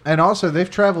 And also, they've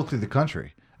traveled through the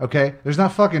country. Okay, there's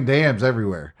not fucking dams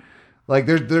everywhere. Like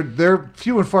they're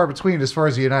few and far between as far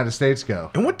as the United States go.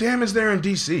 And what dam is there in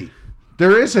D.C.?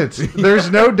 There isn't.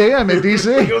 There's no dam in DC.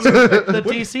 The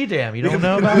DC dam, you don't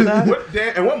know about that? What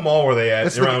dam, and what mall were they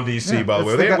at around D.C., yeah, by the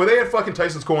way? it's the guy- Were they at fucking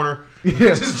Tyson's Corner? Yeah.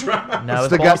 Just trying- No, it's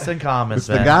the guy- Boston Commons, It's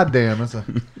the man. goddamn. It's a,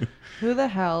 Who the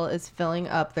hell is filling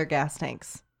up their gas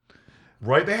tanks?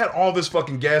 Right? They had all this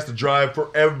fucking gas to drive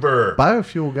forever.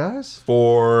 biofuel guys.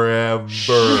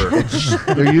 Forever.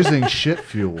 They're using shit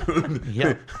fuel.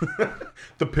 Yeah.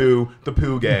 the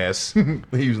poo gas.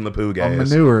 They're using the poo gas.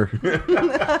 Manure.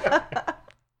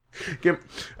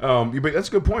 But that's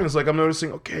a good point. It's like I'm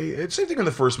noticing, okay, it's same thing in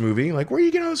the first movie. Like, where are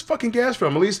you getting all this fucking gas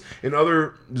from? At least in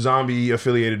other zombie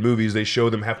affiliated movies, they show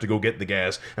them have to go get the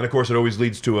gas, and of course, it always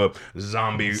leads to a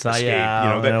zombie So, escape.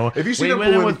 yeah, you know, if you see we them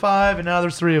went go in in, with 5, and now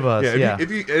there's 3 of us. yeah, Yeah.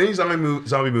 if you any zombie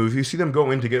movie, if you see them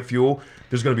go in to get fuel,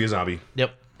 there's going to be a zombie.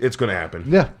 Yep. It's going to happen.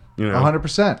 Yeah. You know?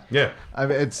 100%. Yeah. I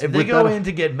mean, it's If they with go that- in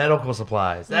to get medical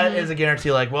supplies, that is a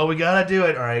guarantee. Like, well, we gotta do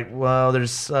it. All right. Well, there's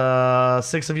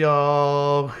 6 of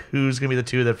y'all. Who's gonna be the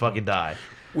 2 that fucking die?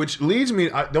 Which leads me,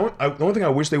 the only thing I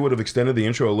wish they would have extended the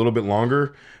intro a little bit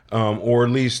longer, or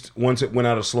at least once it went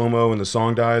out of slow-mo and the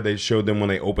song died, they showed them when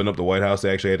they opened up the White House,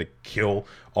 they actually had to kill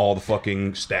all the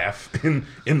fucking staff in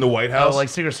the White House. Oh, like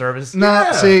Secret Service. Nah,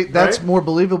 Yeah, see, that's right? more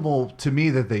believable to me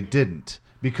that they didn't.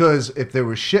 Because if there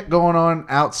was shit going on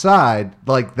outside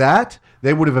like that,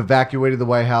 they would have evacuated the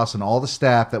White House and all the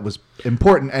staff that was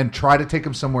important and try to take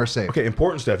them somewhere safe. Okay,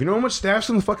 important stuff. You know how much staff's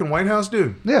in the fucking White House,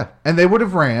 dude? Yeah, and they would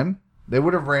have ran. They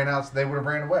would have ran out. They would have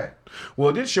ran away. Well,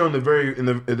 it did show in the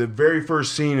very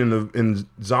first scene in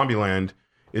Zombieland.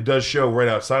 It does show right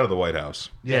outside of the White House.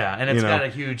 Yeah, and it's You know, got a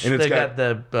huge. and it's They got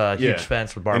the huge Yeah.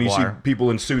 fence with And barbed you see wire. people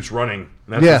in suits running.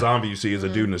 And that's Yeah. the zombie you see is a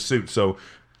dude in a suit. So,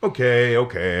 okay. I'll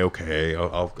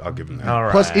give them that. All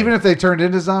right. Plus, even if they turned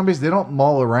into zombies, they don't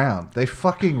maul around. They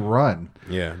fucking run.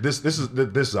 Yeah, this is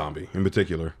this zombie in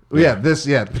particular. Yeah,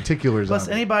 particular Plus,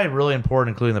 zombie. anybody really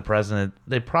important, including the president,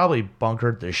 they probably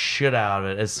bunkered the shit out of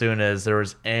it as soon as there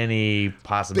was any They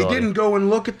possibility. didn't go and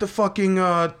look at the fucking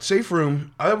safe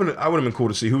room. I would have been cool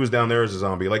to see who was down there as a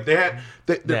zombie. Like they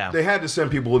had to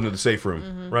send people into the safe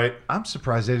room, right? I'm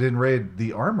surprised they didn't raid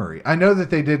the armory. I know that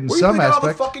they did in Where do you some think all the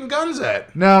aspect. fucking guns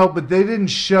at? No, but they didn't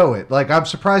show it. Like, I'm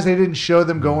surprised they didn't show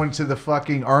them going to the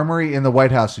fucking armory in the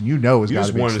White House, and it's You got to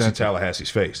just be wanted to see extensive. Tallahassee's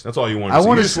face. That's all you wanted I to see.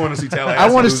 wanna You just see- wanted to see Tallahassee. I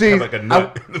want to who's see. got, like a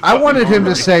nut in the I wanted fucking him to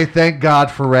armory. say "Thank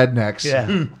God for rednecks"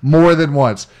 Yeah. more than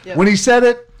once. Yep. When he said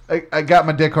it, I got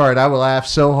my dick hard, I would laugh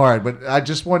so hard. But I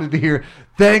just wanted to hear,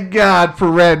 thank God for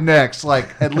rednecks, like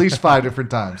at least 5 different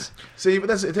times. See, but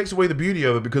it takes away the beauty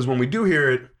of it because when we do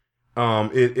hear it,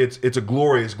 it's a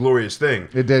glorious thing.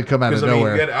 It did come out of Because I mean,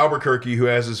 nowhere. you got Albuquerque who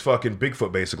has his fucking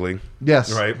Bigfoot basically.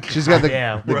 Yes. Right. She's got the,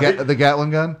 Goddamn. the Gatling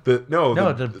gun. No,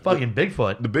 the fucking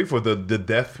Bigfoot. the Bigfoot, the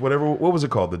death, whatever. What was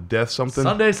it called? The death something.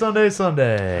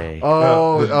 Sunday.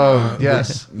 Oh,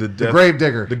 yes. The The death, grave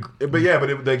digger. but he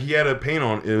had a paint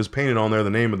on. It was painted on there. The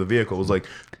name of the vehicle it was like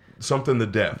something the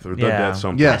death or the Yeah. death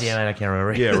something. Yes. Damn it, I can't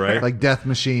remember. Yeah. Right. Like Death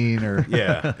Machine or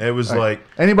yeah. It was like.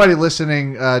 anybody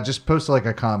listening, just post like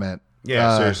a comment.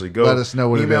 Yeah, seriously. Go let us know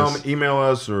what email, it is. Email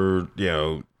us or,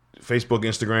 Facebook,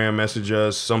 Instagram, message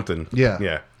us, something. Yeah.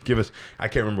 Yeah. Give us, I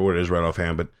can't remember what it is right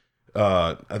offhand, but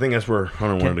I think that's where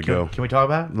Hunter wanted to go. Can we talk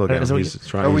about it? Look at Is him. it- He's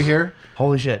trying. Are we he's- here?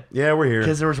 Holy shit. Yeah, we're here.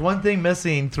 Because there was one thing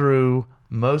missing through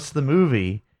most of the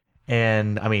movie,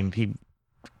 and I mean, he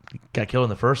got killed in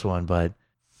the first one, but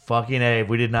fucking A,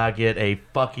 we did not get a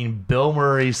fucking Bill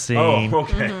Murray scene. Oh,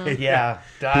 okay. Yeah.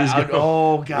 He's going-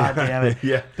 Oh, god damn it.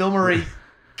 Yeah. Bill Murray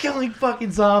killing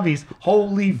fucking zombies.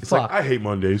 Holy It's fuck. like, I hate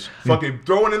Mondays. Fucking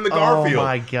throwing in the Garfield.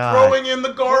 my God. Throwing in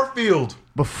the Garfield.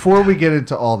 Before we get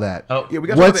into all that, Oh, Yeah, we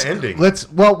got to know the ending. we'll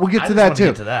get I to just that wanna too.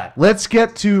 get to that. Let's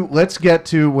get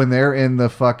to when they're in the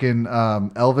fucking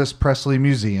Elvis Presley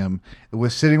Museum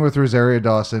with sitting with Rosario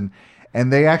Dawson,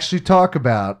 and they actually talk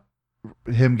about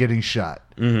him getting shot,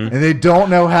 and they don't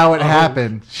know how it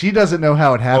happened. She doesn't know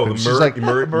how it happened. She's like,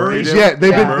 Murrayed him? yeah,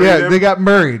 they've been, Murrayed yeah, him? they got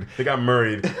married, They got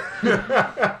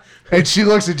Murrayed. and she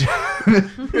looks at.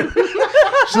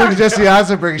 She looks at Jesse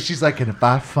Eisenberg and she's like, and if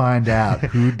I find out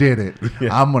who did it,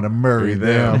 I'm going to murray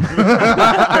them.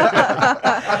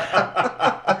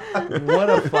 What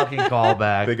a fucking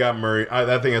callback. They got Murrayed. I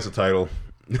think that's a title.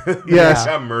 Yes.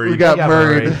 They got Murrayed. We got got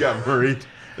married. married. They got Murrayed.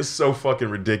 It's so fucking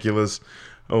ridiculous.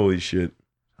 Holy shit.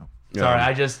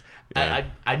 Sorry, Um,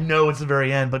 I know it's the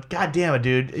very end, but god damn it,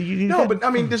 dude. You No, but I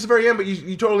mean, this is the very end, but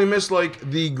you totally missed like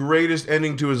the greatest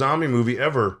ending to a zombie movie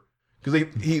ever. Because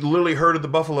he literally herded the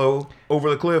buffalo over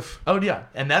the cliff. Oh yeah,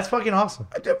 and that's fucking awesome.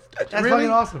 That's fucking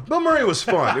awesome. Bill Murray was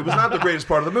fun. It was not the greatest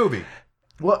part of the movie.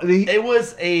 Well, It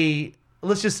was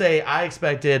let's just say I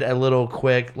expected a little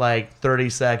quick, like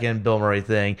 30-second Bill Murray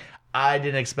thing. I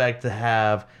didn't expect to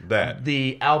have That.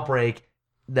 the outbreak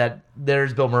that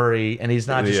there's Bill Murray and he's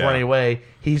not just Yeah. running away.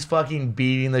 He's fucking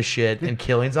beating the shit and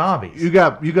killing zombies. you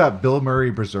got Bill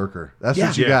Murray Berserker. That's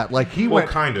what you Yeah. got. Like he Well, went.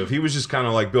 kind of. He was just kind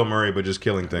of like Bill Murray, but just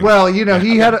killing things. Well, you know,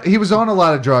 he was on a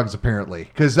lot of drugs apparently,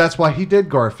 because that's why he did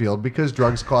Garfield, because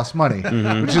drugs cost money,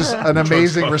 which is an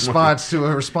amazing cost response to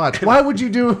a response. Why would you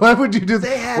do? Well,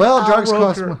 Well, drugs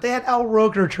cost money. They had Al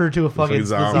Roker turn to a fucking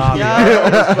zombie. zombie.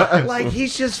 Yeah. Like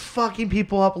he's just fucking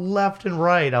people up left and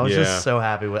right. I was Yeah. just so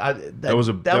happy with that was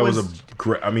a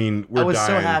great. I mean, we're I was dying.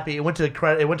 so happy. It went to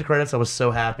credits. I was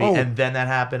so happy, Oh. and then that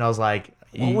happened. I was like,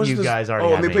 What was "You this? guys already." Oh,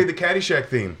 had and they me. played the Caddyshack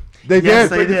theme. They Yes,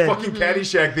 did. they Played did. the fucking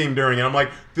Caddyshack theme during it. I'm like,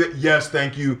 yes,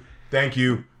 thank you, thank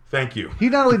you, thank you. He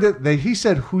not only did. He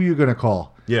said, "Who you gonna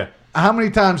call?" Yeah. How many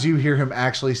times do you hear him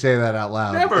actually say that out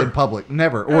loud Never. in public?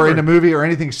 Never. Or Never. in a movie or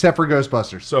anything except for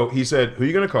Ghostbusters. So he said, "Who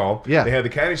you gonna call?" Yeah. They had the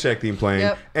Caddyshack theme playing,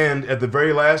 Yep. and at the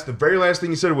very last thing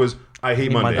he said was, "I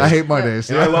hate Mondays." I hate Mondays.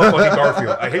 And I love fucking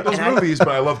Garfield. I hate those And I- movies, but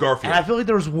I love And Garfield. I feel like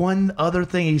there was one other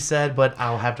thing he said, but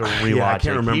I'll have to rewatch Yeah, I can't it.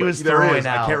 remember. He was There throwing is.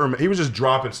 out. I can't remember. He was just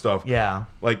dropping stuff. Yeah.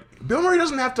 Like Bill Murray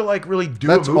doesn't have to like really do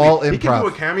That's a movie. all He can improv. do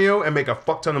a cameo and make a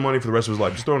fuck ton of money for the rest of his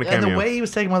life. Just throw in a And cameo. the way he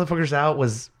was taking motherfuckers out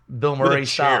was Bill a Murray chair.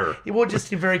 style. He would just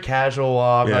be very casual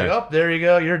walk, Yeah. like, "Oh, there you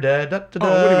go, you're dead." Da, da,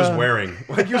 Oh, what he was da. wearing.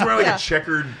 Like he was wearing like Yeah. a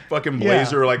checkered fucking Yeah.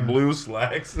 blazer, like blue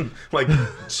slacks and like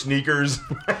sneakers.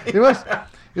 It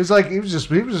was like he was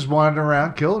just wandering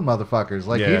around killing motherfuckers.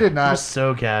 Like he Yeah. did He not. was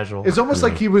so casual. It's almost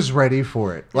like he was ready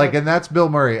for it. Like, and that's Bill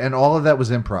Murray, and all of that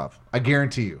was improv. I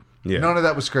guarantee you. Yeah. None of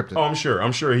that was scripted. Oh, I'm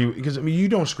sure he because I mean you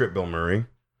don't script Bill Murray.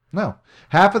 No,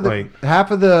 half of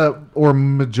the or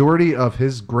majority of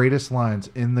his greatest lines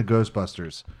in the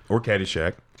Ghostbusters Or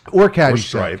Caddyshack. or Caddyshack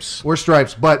Stripes.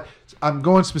 Stripes, but I'm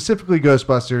going specifically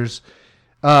Ghostbusters.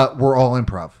 Were all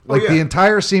improv. Like yeah. the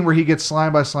entire scene where he gets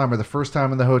slimed by Slimer the first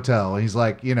time in the hotel, and he's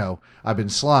like, you know, I've been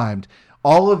slimed.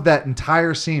 All of that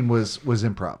entire scene was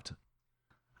improv.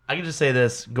 I can just say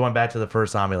this, going back to the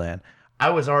first Zombieland. I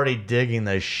was already digging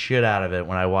the shit out of it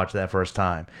when I watched that first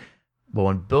time. But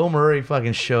when Bill Murray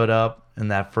fucking showed up in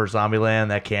that first Zombieland,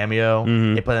 that cameo,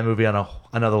 it put that movie on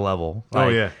another level. Oh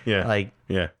Like- yeah. Like,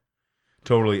 Yeah.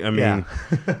 Totally. I mean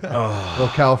yeah. Little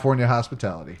California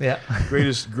hospitality. Yeah.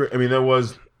 I mean that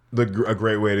was a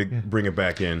great way to bring it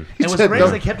back in. It was said great no.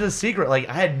 they kept it a secret. Like,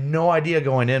 I had no idea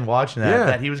going in watching that Yeah.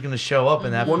 that he was going to show up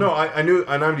in that. Well, no, I knew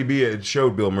on IMDb it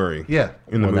showed Bill Murray. Yeah.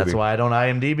 in the Well, movie. that's why I don't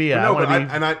IMDb. I No, want but to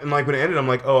be. and like when it ended, I'm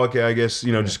like, oh, okay, I guess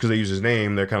just because they use his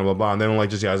name, they're kind of blah blah. And then like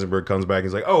Jesse Eisenberg comes back,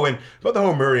 he's like, oh, and about the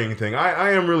whole Murraying thing,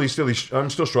 I am really I'm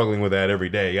still struggling with that every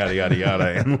day, yada yada yada,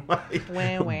 and like,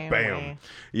 Wah, wah, bam, wah.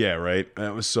 yeah, right.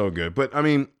 That was so good. But I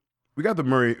mean, we got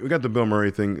the Bill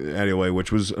Murray thing anyway,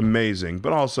 which was amazing.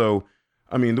 But also,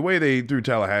 I mean, the way they threw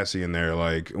Tallahassee in there,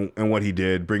 like, and what he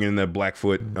did, bringing in that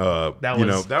Blackfoot, That you was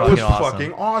know, that fucking was awesome.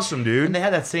 fucking awesome, dude. And they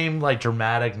had that same like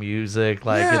dramatic music,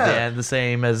 like at Yeah. the end, the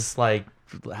same as like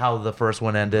how the first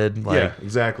one ended. Like, Yeah,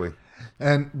 exactly.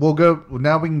 And we'll go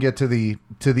now. We can get to the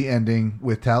ending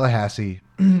with Tallahassee,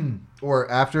 or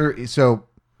after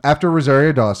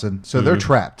Rosario Dawson. So they're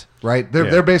trapped, right? Yeah.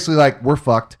 They're basically like, we're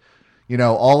fucked. You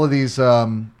know, all of these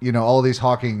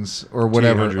Hawkings or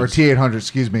whatever, or T-800s,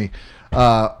 excuse me,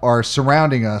 are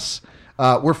surrounding us.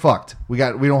 We're fucked. We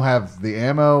don't have the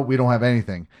ammo. We don't have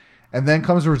anything. And then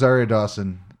comes Rosario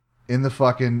Dawson in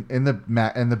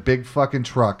the big fucking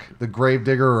truck, the grave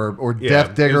digger or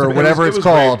death digger or whatever it's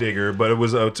called. Grave digger, but it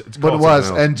was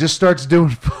And just starts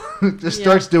doing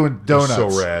starts doing donuts. So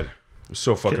rad. It was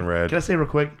so fucking rad. Can I say real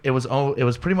quick? It was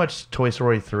pretty much Toy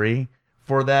Story 3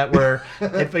 for that, where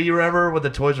if you remember when the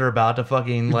toys are about to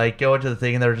fucking like go into the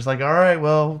thing and they're just like, all right,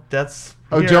 well, that's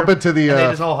here. jump into the and they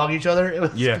just all hug each other. It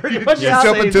was Yeah. pretty much Yeah. the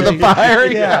Jump same into the thing. fire.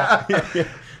 Yeah.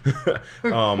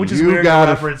 Which is You weird to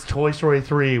gotta- reference Toy Story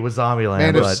 3 with Zombieland.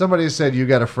 And if but somebody said you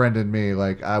got a friend in me,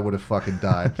 like I would have fucking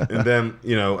died. And then,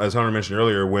 as Hunter mentioned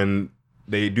earlier, when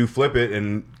they do flip it,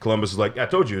 and Columbus is like, I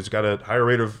told you, it's got a higher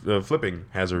rate of flipping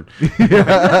hazard.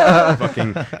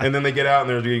 Fucking, and then they get out and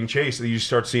they're getting chased, and you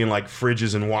start seeing like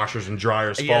fridges and washers and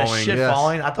dryers yeah, falling. shit Yes.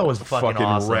 falling. I thought it was fucking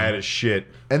awesome. rad as shit.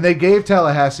 And they gave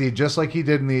Tallahassee, just like he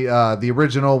did in the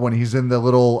original when he's in the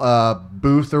little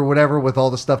booth or whatever with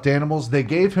all the stuffed animals, they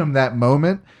gave him that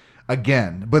moment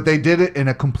again, but they did it in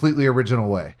a completely original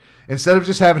way. Instead of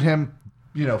just having him,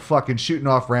 fucking shooting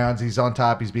off rounds, he's on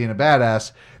top, he's being a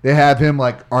badass, they have him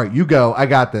like, all right, you go, I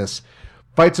got this.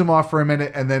 Fights him off for a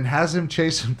minute and then has him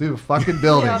chase him through a fucking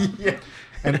building. Yeah.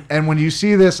 And when you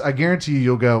see this, I guarantee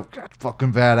you'll go, God,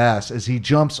 fucking badass, as he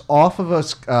jumps off of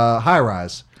a high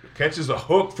rise. Catches a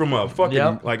hook from a fucking,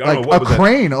 Yep. like, I don't Like know what a was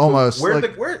crane almost. Where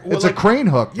Like, well, it's like- a crane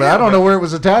hook, but Yeah, I don't but- know where it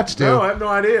was attached to. that. No, I have no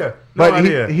idea. No but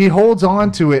idea. he holds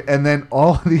on to it, and then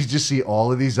just see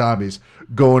all of these zombies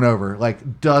going over,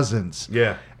 like dozens.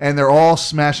 Yeah. And they're all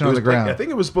smashing It on was the ground. I think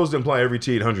it was supposed to imply every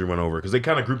T-800 went over, because they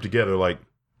kind of grouped together like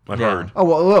a Yeah. herd. Oh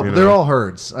well, look, You they're know? all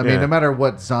herds. I mean, Yeah. no matter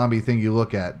what zombie thing you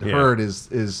look at, the Yeah. herd is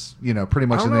pretty I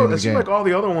much the don't name know. of It the seemed game. like all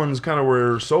the other ones kind of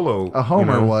were solo. A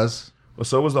Homer you know? was Well,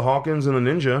 so was the Hawkins and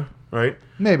the Ninja, right?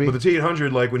 maybe. But the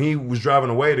T-800, like when he was driving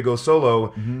away to go solo,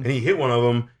 Mm-hmm. and he hit one of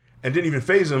them and didn't even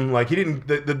phase him. Like he didn't.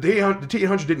 The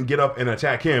T-800 didn't get up and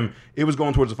attack him. It was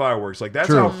going towards the fireworks. Like that's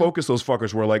True. how focused those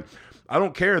fuckers were. Like I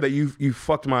don't care that you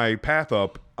fucked my path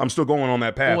up. I'm still going on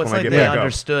that path Well, it's when I like get they back up.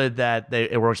 understood that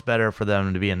it works better for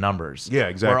them to be in numbers. Yeah,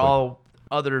 exactly. Where all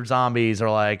other zombies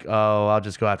are like, oh, I'll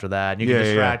just go after that. And you can Yeah, yeah,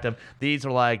 distract them. These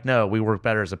are like, no, we work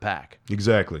better as a pack.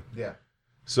 Exactly. yeah.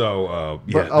 So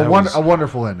yeah, But that was, a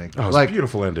wonderful ending. oh, it was like a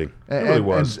beautiful ending. It and, really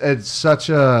was. And it's such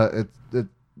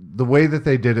the way that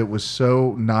they did it was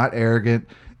so not arrogant.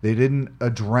 They didn't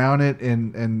drown it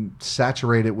and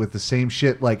saturate it with the same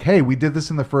shit. Like, hey, we did this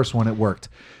in the first one, it worked.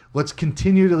 Let's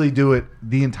continually do it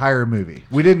the entire movie.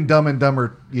 We didn't Dumb and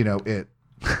Dumber, it.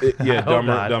 Yeah, hope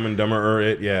not. Dumb and Dumber, or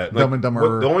it, yeah. Like, Dumb and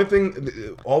Dumber. The only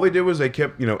thing, all they did was they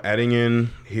kept, adding in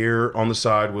here on the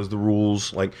side was the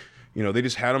rules. Like, they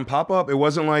just had them pop up. It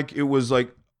wasn't like it was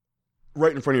like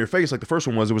right in front of your face like the first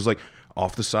one was. It was like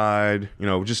off the side.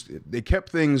 Just they kept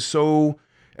things so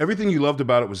everything you loved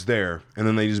about it was there, and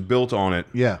then they just built on it.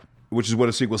 Yeah. Which is what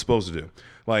a sequel's supposed to do.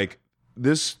 Like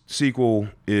this sequel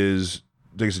is,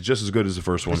 I think it's just as good as the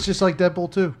first one. It's just like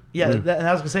Deadpool 2. Yeah, and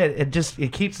I was gonna say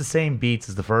it keeps the same beats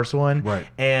as the first one, Right.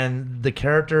 And the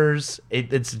characters,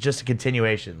 it's just a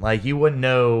continuation. Like you wouldn't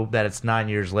know that it's 9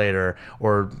 years later,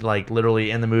 or like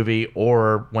literally in the movie,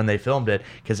 or when they filmed it,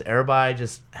 because everybody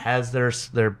just has their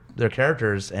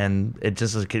characters, and it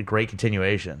just is a great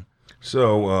continuation.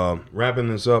 So wrapping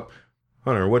this up,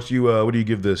 Hunter, what do you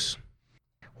give this?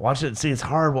 Watch it. See, it's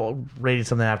hard rating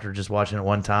something after just watching it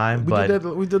one time, We but did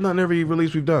that in every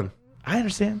release we've done. I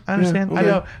understand. I understand. I okay.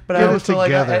 know, but Get I it always feel like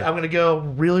together. I'm gonna go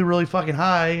really, really fucking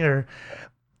high. Or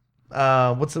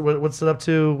what's it up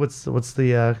to? What's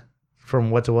the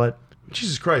from what to what?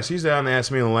 Jesus Christ, he's down and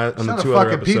asked me on It's the not a two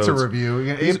other fucking episodes. pizza review.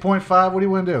 8.5, what do you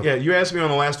want to do? Yeah, you asked me on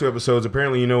the last two episodes.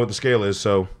 Apparently, you know what the scale is.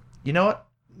 So You know what?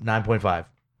 9.5.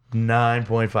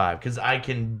 9.5 because I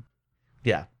can,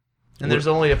 yeah. And there's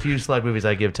only a few select movies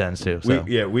I give 10s to.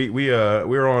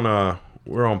 So.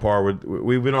 We're on par with.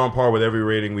 We've been on par with every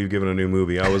rating we've given a new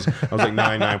movie. I was like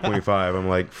 9.5. I'm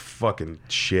like fucking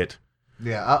shit.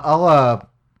 Yeah, I'll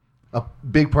a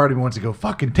big part of me wants to go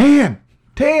fucking 10,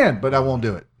 but I won't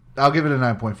do it. I'll give it a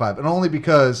 9.5, and only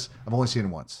because I've only seen it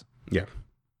once. Yeah.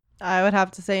 I would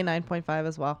have to say 9.5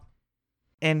 as well.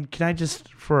 And can I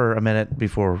just, for a minute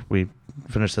before we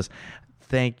finish this,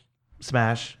 thank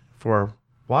Smash for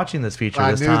watching this feature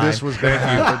I this knew time. this was going to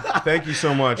happen. Thank you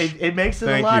so much. It makes it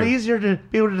Thank a lot you. easier to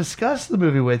be able to discuss the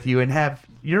movie with you and have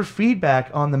your feedback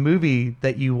on the movie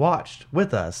that you watched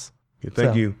with us.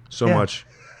 Thank you so yeah. much,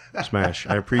 Smash.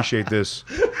 I appreciate this.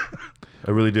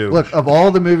 I really do. Look, of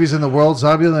all the movies in the world,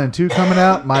 Zombieland 2 coming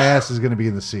out, my ass is going to be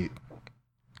in the seat.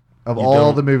 Of You all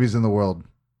don't- the movies in the world,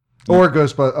 or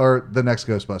or the next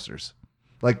Ghostbusters.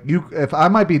 Like if I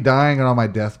might be dying and on my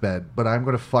deathbed, but I'm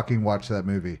going to fucking watch that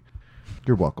movie.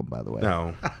 You're welcome, by the way.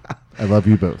 No. I love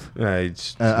you both.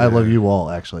 It's, I love you all,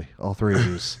 actually, all three of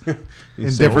you, in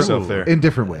save different yourself there. in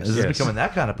different ways. This Yes. is becoming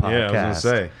that kind of podcast. Yeah, I was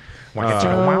gonna say. So it's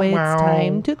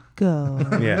time to go.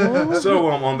 Yeah. So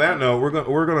on that note,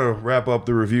 we're gonna wrap up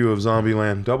the review of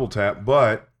Zombieland Double Tap,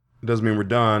 but it doesn't mean we're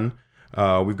done.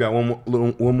 We've got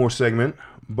one more segment,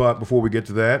 but before we get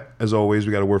to that, as always,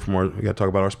 we got to talk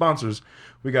about our sponsors.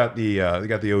 We got the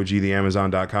OG, the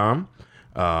Amazon.com.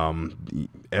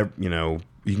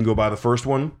 You can go buy the first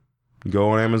one. You go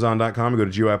on Amazon.com. You go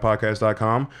to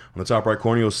GUIPodcast.com. On the top right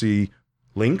corner, you'll see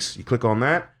links. You click on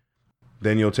that.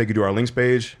 Then you'll take you to our links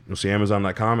page. You'll see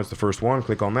Amazon.com. It's the first one.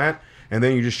 Click on that. And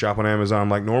then you just shop on Amazon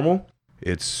like normal.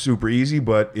 It's super easy,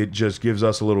 but it just gives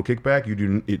us a little kickback.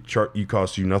 It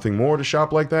costs you nothing more to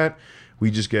shop like that. We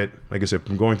just get, like I said,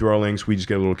 from going through our links, we just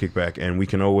get a little kickback, and we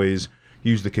can always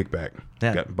use the kickback.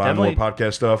 Yeah, Buy more definitely.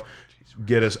 podcast stuff,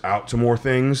 get us out to more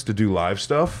things to do live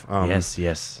stuff. Yes.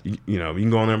 You can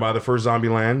go on there and buy the first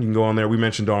Zombieland. You can go on there. We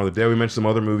mentioned Dawn of the Dead. We mentioned some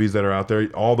other movies that are out there.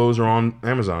 All those are on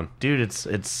Amazon. Dude, it's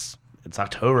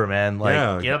October, man. Like,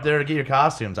 Yeah. get up there to get your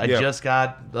costumes. I Yeah. just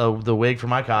got the wig for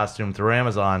my costume through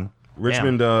Amazon.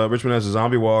 Richmond has a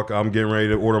zombie walk. I'm getting ready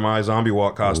to order my zombie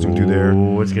walk costume through there.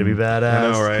 Oh, it's gonna be badass.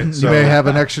 I know, right? You may have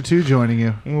an extra 2 joining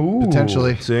you,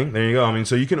 potentially. See, there you go. I mean,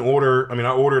 so you can order. I mean,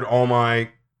 I ordered all my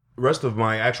rest of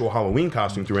my actual Halloween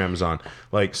costume through Amazon.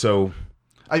 Like, so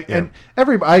And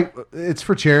it's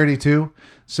for charity too.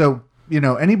 So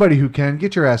anybody who can,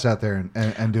 get your ass out there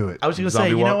and do it. I was gonna Zombie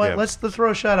say, you know walk, what? yeah. Let's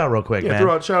throw a shout out real quick, yeah,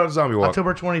 man. shout out to Zombie Walk.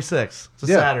 October 26th. It's a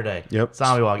Yeah. Saturday. Yep.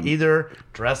 Zombie Walk. Either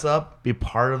dress up, be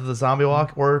part of the Zombie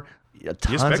Walk, or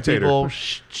tons of spectator. people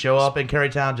show up in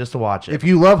Carytown just to watch it. If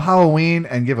you love Halloween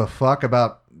and give a fuck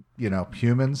about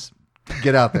humans,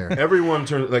 get out there. Everyone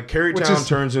turns like Which Carytown is-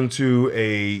 turns into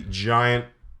a giant,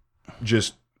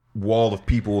 just wall of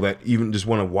people that even just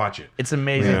want to watch it. It's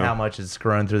amazing Yeah. how much it's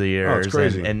grown through the years. Oh, it's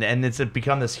crazy. And it's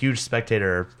become this huge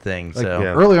spectator thing. So yeah.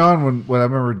 Early on, when I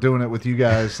remember doing it with you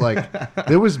guys, like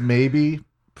there was maybe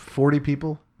 40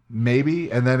 people,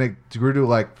 maybe, and then it grew to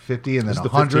like 50, and then This is the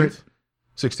 100. 15th,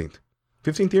 16th,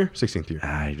 15th year, 16th year.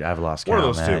 I've lost One count,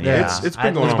 of those man. two. Yeah. It's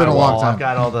been going It's on been for a a long while.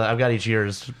 time. I've got each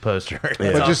year's poster.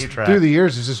 Yeah. But I'll just keep track. through the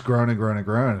years, it's just grown and grown and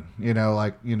grown.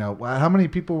 How many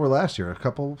people were last year? A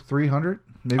couple, 300,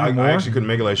 maybe more. I actually couldn't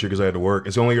make it last year because I had to work.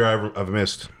 It's the only year I've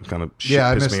missed. Kind of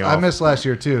I pissed missed. me I off. missed last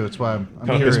year too. That's why I'm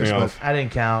Kinda curious. pissed me but off. I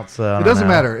didn't count, so I it don't doesn't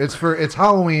know. matter. It's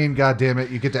Halloween. God damn it!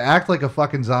 You get to act like a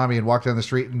fucking zombie and walk down the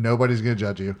street, and nobody's gonna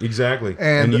judge you. Exactly,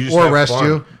 And- you just or have arrest fun.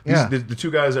 you. These- Yeah. the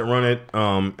two guys that run it.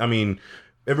 I mean,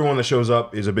 everyone that shows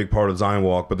up is a big part of Zion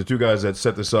Walk, but the two guys that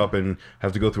set this up and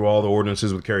have to go through all the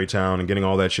ordinances with Carytown and getting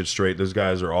all that shit straight, those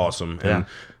guys are awesome. And Yeah.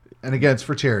 And again, it's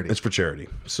for charity. it's for charity.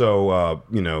 So,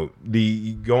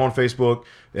 you go on Facebook.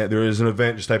 There is an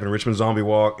event. Just type in Richmond Zombie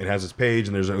Walk. It has its page,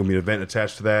 and there's going to be an event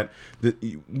attached to that.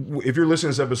 If you're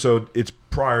listening to this episode, it's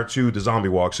prior to the Zombie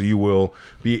Walk, so you'll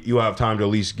have time to at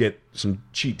least get some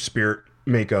cheap spirit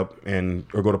makeup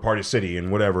or go to Party City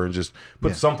and whatever, and just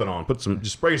put something on.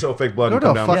 Just spray yourself fake blood Go and to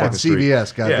come a down the fucking fucking street.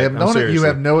 CVS, goddamn. no, You seriously.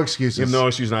 have no excuses. You have no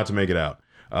excuse not to make it out.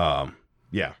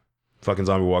 Yeah, fucking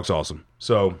Zombie Walk's awesome.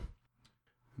 So,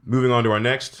 moving on to our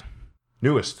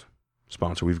newest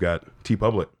sponsor, we've got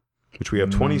TeePublic, which we have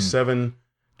 27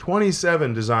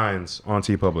 designs on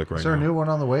TeePublic right Is there a now. new one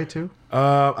on the way too?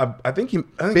 I think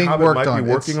Being Hobbit worked might on. be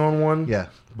working on one. Yeah.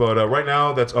 But right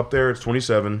now, that's up there. It's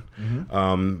 27.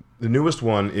 The newest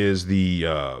one is the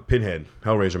Pinhead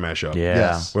Hellraiser mashup. Yeah.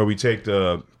 Yes. Where we take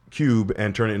the cube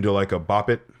and turn it into like a bop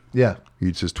it. Yeah.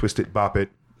 You just twist it, bop it.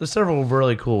 There's several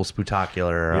really cool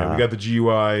spectacular. Yeah, we got the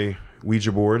GUI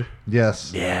Ouija board.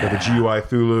 Yes. We got the GUI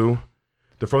Thulu.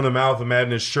 The From the Mouth of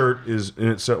Madness shirt is in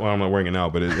itself. Well, I'm not wearing it now,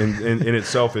 but in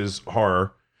itself is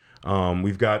horror.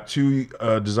 We've got 2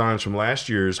 designs from last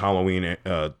year's Halloween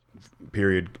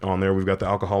period on there. We've got the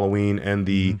Alcohol Halloween and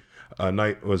the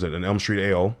night, was it an Elm Street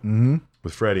Ale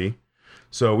with Freddy.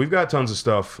 So we've got tons of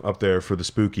stuff up there for the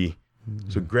spooky.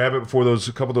 So grab it before a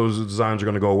couple of those designs are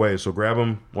going to go away. So grab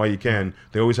them while you can.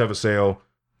 They always have a sale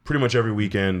pretty much every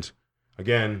weekend.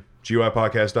 Again,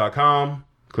 GUIPodcast.com.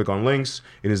 Click on links.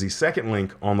 It is the second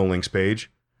link on the links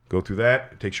page. Go through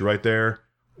that. It takes you right there.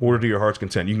 Order to your heart's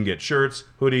content. You can get shirts,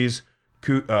 hoodies, I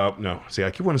keep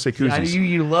wanting to say koozies.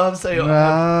 You love saying, I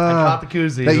caught the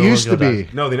koozies. That used to be.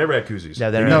 No, they never had koozies. Yeah,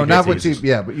 No, not with koozies.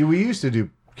 Yeah, but we used to do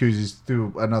koozies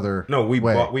through another No, we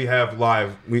way. have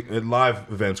live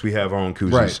events. We have our own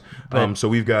koozies. Right. So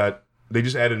we've got, they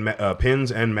just added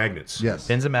pins and magnets. Yes.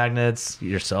 Pins and magnets,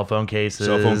 your cell phone cases.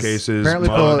 Apparently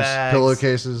mug bags,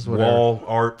 pillowcases, whatever. Wall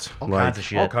art. All kinds of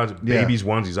shit. All kinds of babies'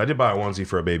 onesies. I did buy a onesie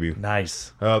for a baby.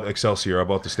 Nice. Excelsior. I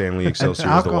bought the Stanley An Excelsior as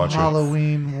the alcohol watcher.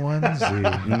 Halloween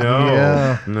onesie. No.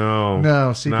 Yeah. No. No,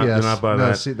 CPS. Do not buy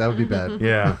that. That would be bad.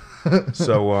 Yeah.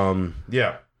 So,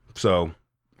 yeah. So,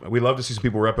 we love to see some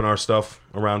people repping our stuff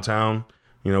around town.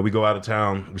 You know, we go out of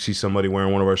town, we see somebody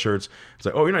wearing one of our shirts. It's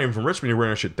like, oh, you're not even from Richmond, you're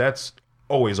wearing our shit. That's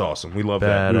always awesome. We love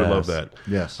that. We would love that.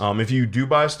 Yes. If you do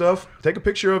buy stuff, take a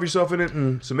picture of yourself in it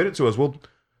and submit it to us. We'll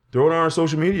throw it on our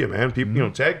social media, man. People,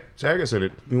 tag us in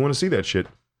it. We want to see that shit.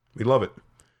 We love it.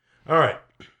 All right.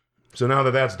 So now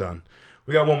that that's done,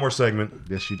 we got one more segment.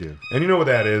 Yes, you do. And you know what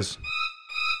that is.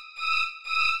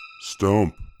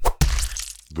 Stump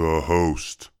the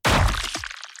host.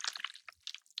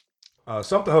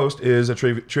 Stump the Host is a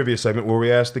trivia segment where we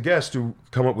ask the guests to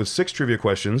come up with 6 trivia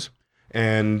questions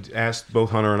and ask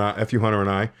both Hunter and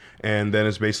I, and then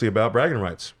it's basically about bragging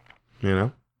rights. You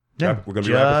know? Yeah, We're going to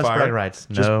be rapid fire. bragging rights.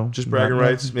 Just bragging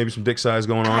rights, maybe some dick size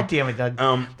going on. God damn it, Doug.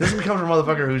 This is coming from a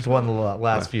motherfucker who's won the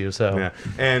last few, so. Yeah.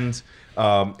 And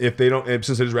if they don't,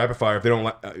 since it is rapid fire, if they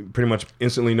don't pretty much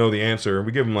instantly know the answer,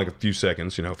 we give them like a few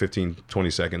seconds, 15, 20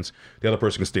 seconds. The other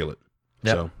person can steal it.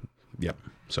 Yep. So, yep.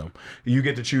 So you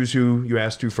get to choose who you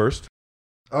ask to first.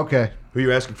 Okay. Who are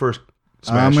you asking first?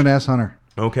 I'm going to ask Hunter.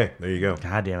 Okay, there you go.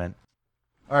 God damn it.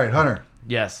 All right, Hunter.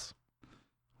 Yes.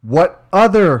 What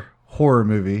other horror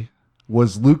movie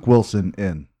was Luke Wilson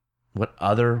in? What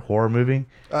other horror movie?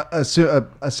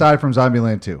 Aside from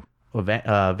Zombieland 2.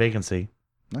 Well, Vacancy.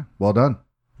 Yeah, well done.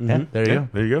 Yeah, there you go.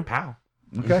 There you go. Pow.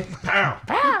 Okay. Pow.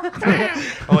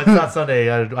 Oh, it's not Sunday.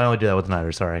 I only do that with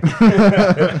Snyder. Sorry.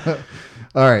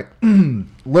 All right.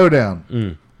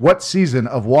 Lowdown. What season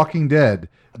of Walking Dead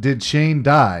did Shane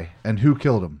die, and who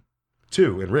killed him?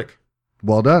 2 and Rick.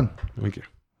 Well done. Thank you.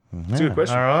 That's a good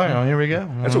question. All right. Well, here we go.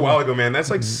 That's a while ago, man. That's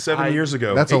like 7 years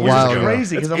ago. That's 8 a years while ago. ago.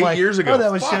 Crazy because That's I'm 8 like, years ago. oh,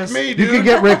 that was Fuck just me, You dude. could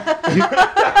get Rick.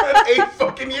 That's 8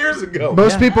 fucking years ago.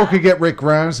 Most people could get Rick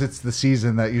Grimes. It's the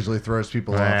season that usually throws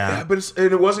people off. Yeah, but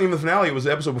it wasn't even the finale. It was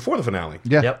the episode before the finale.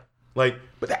 Yeah. Yep. Like,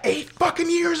 but that 8 fucking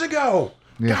years ago.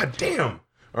 Yeah. God damn.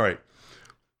 All right.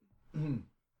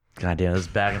 God damn, this is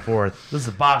back and forth. This is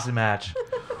a boxing match.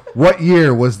 What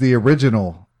year was the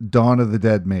original Dawn of the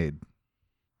Dead made?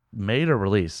 Made or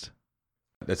released?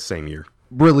 That's the same year.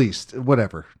 Released.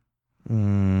 Whatever.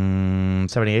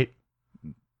 78.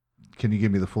 Can you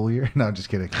give me the full year? No, I'm just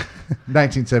kidding.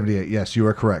 1978. Yes, you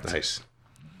are correct. Nice.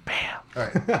 Bam. All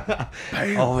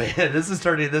right. Oh man, this is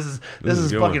turning. This is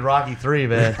is good fucking Rocky 3,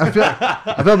 man. I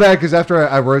feel bad because after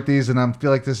I wrote these, and I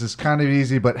feel like this is kind of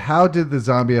easy, but how did the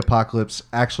zombie apocalypse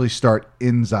actually start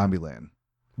in Zombieland?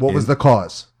 What was the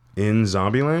cause? In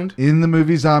Zombieland? In the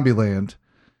movie Zombieland,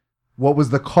 what was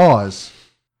the cause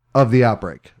of the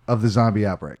outbreak, of the zombie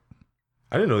outbreak?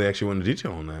 I didn't know they actually went into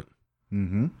detail on that.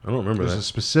 Mm-hmm. I don't remember There's a that.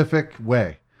 specific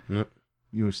way. Yep.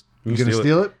 You can going to steal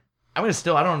steal it? I'm gonna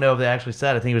still. I don't know if they actually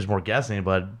said. I think it was more guessing,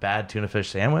 but bad tuna fish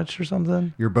sandwich or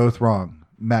something. You're both wrong.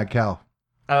 Mad Cow.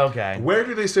 Okay. Where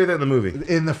did they say that in the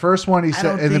movie? In the first one, he I said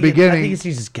don't in the think I beginning. think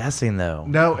he's just guessing though.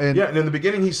 No, and Yeah, and in the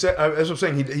beginning he said, that's what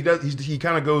I'm saying. He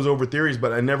kind of goes over theories,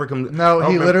 but I never come. No, I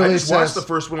don't he remember. literally I just watched says- the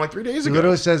first one like 3 days he ago.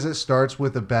 literally says it starts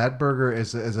with a bad burger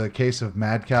as a case of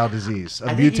mad cow disease, a I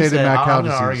think he mutated said, mad cow I'm gonna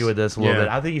disease. argue with this a little Yeah. bit.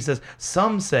 I think he says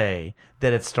some say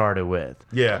that it started with.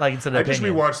 Yeah, Like it's an I just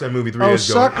opinion. rewatched that movie 3 Oh, days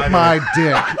ago. suck I my never-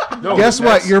 dick. No, Guess what?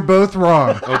 that's- You're both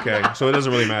wrong. Okay, so it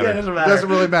doesn't really matter. Yeah, it doesn't It matter. doesn't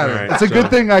really matter. All right, It's a so-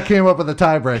 good thing I came up with a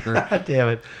tiebreaker. God damn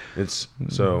it. It's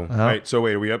so. All right, so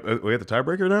wait, are we up? Are we at the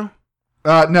tiebreaker now?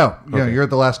 No, Okay. you're at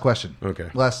the last question. Okay.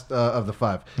 Last of the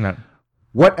 5. No.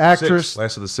 What actress? 6.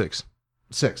 Last of the 6.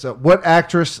 6. What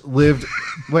actress lived?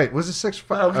 Wait, was it 6?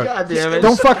 Oh, God damn it.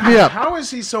 Don't fuck me up. How is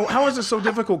he so? How is this so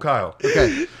difficult, Kyle?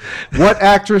 Okay. What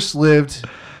actress lived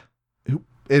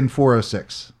in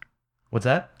 406? What's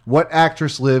that? What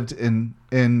actress lived in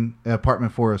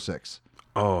apartment 406?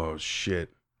 Oh shit!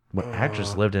 What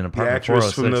actress lived in The apartment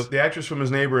actress 406? from the actress from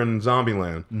his neighbor in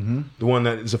Zombieland. Mm-hmm. The one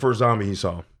that is the first zombie he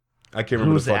saw. I can't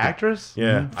remember Who's the fucking actress?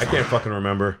 Yeah, I can't fucking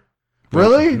remember.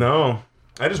 Really? No.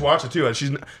 I just watched it too.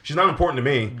 She's not important to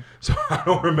me, so I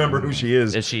don't remember who she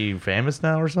is. Is she famous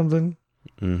now or something?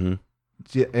 Mm-hmm.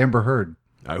 Yeah, Amber Heard.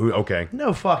 Okay.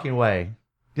 No fucking way.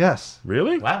 Yes.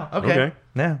 Really? Wow. Okay. Okay.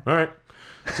 Yeah. All right.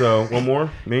 So one more.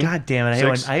 Me. God damn it!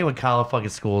 I hate when Kyle fucking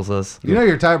schools us. You know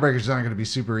your tiebreakers aren't going to be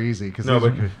super easy because No,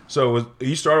 but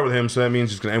you started with him, so that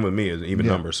means it's going to end with me as an even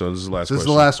number. So this is the last. This is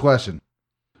question. the last question.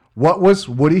 What was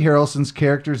Woody Harrelson's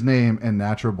character's name in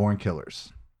Natural Born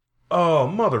Killers? Oh,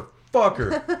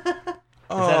 motherfucker! Is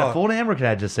that a full name or can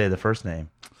I just say the first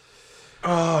name?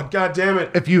 Oh, god damn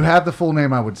it! If you have the full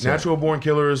name, I would say. Natural Born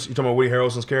Killers. You talking about Woody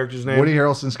Harrelson's character's name? Woody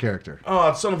Harrelson's character.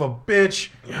 Oh, son of a bitch!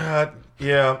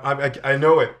 Yeah, I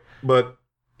know it, but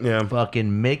yeah,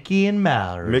 Fucking Mickey and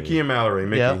Mallory. Mickey and Mallory.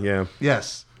 Mickey, Yep. yeah,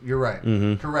 Yes, you're right.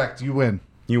 Correct. You win.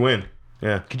 you win.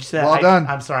 Yeah. Could you say Well that? done.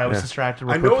 I'm sorry, I was Yeah. distracted.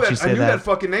 Real I quick. know Could you that. say I knew that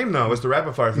fucking name though. It's the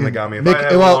rapid fire thing that got me. If I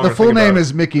had Well, longer the to full think about name it.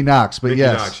 is Mickey Knox, but Mickey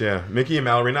yes. Knox, yeah. Mickey and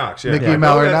Mallory Knox, yeah. Mickey I and know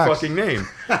Mallory that Knox. fucking name.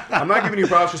 I'm not giving you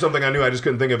props for something I knew. I just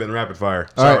couldn't think of it in rapid fire.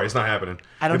 All Sorry, right. it's not happening.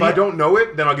 I don't If I need- don't know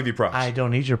it, then I'll give you props. I don't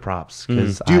need your props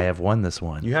because Do you- I have won this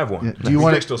one. You have one. Yeah, do you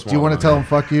want Dick's still to? small Do you want to enough. tell him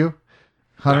 "fuck you,"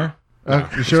 Hunter? You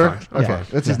it's sure? fine. Okay, Yeah.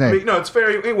 that's his I name. mean, no, it's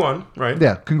fair. He won, right?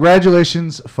 Yeah,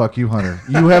 congratulations, fuck you, Hunter.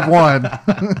 You have won.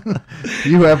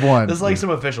 You have won. This is like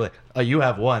some officially. You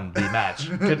have won the match.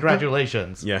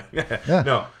 Congratulations. Yeah.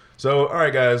 No. So, all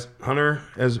right, guys. Hunter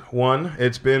has won.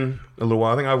 It's been a little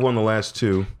while. I think I've won the last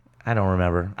two. I don't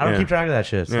remember. I don't Yeah. keep track of that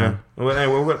shit. So. Yeah. Well,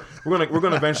 anyway, we're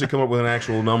gonna eventually come up with an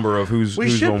actual number of who's We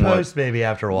who's should on what. post maybe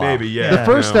after a while. Maybe, yeah. The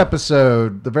first no.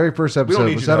 episode, the very first We don't episode,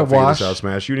 need was you that to a figure wash? this out,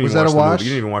 Smash. You didn't Was even that watch a the wash? movie. You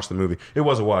didn't even watch the movie. It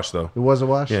was a wash, though. It was a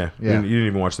wash. Yeah. Yeah. You didn't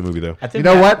even watch the movie, though. I You think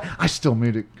know that- what? I still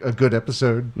made a good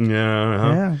episode. Yeah.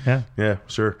 Uh-huh. Yeah. Yeah.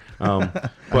 Sure.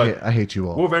 But I hate you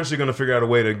all. we're eventually going to figure out a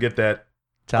way to get that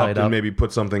Tallied up and up. maybe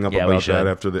put something up Yeah, we about should. that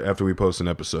after we post an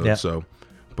episode. Yeah. So,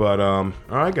 but all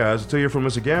right, guys. Until you hear from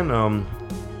us again,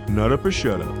 nut up or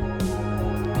shut up.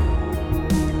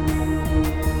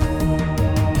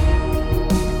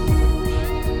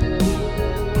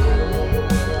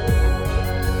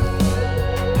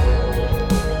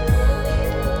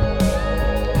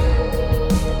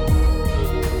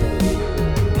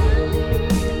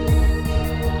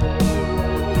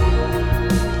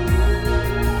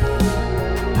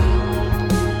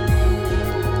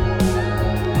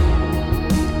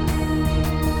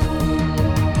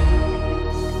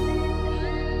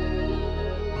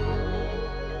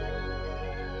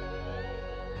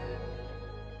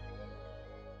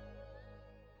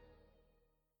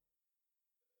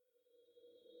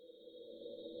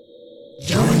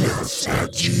 Join us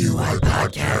at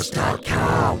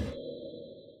GUIPodcast.com.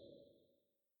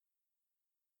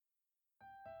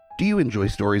 Do you enjoy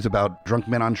stories about drunk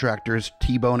men on tractors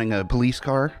T-boning a police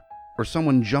car? Or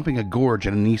someone jumping a gorge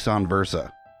in a Nissan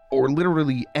Versa? Or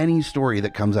literally any story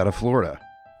that comes out of Florida?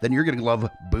 Then you're going to love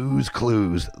Booze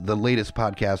Clues, the latest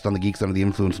podcast on the Geeks Under the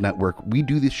Influence Network. We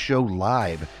do this show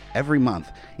live every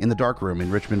month in the Dark Room in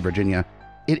Richmond, Virginia.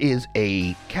 It is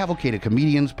a cavalcade of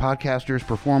comedians, podcasters,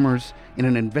 performers in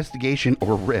an investigation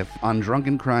or riff on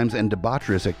drunken crimes and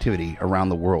debaucherous activity around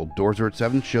the world. Doors are at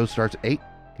 7, show starts at 8.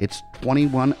 It's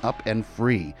 21 up and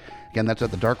free. Again, that's at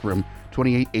the Dark Room,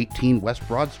 2818 West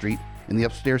Broad Street in the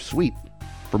upstairs suite.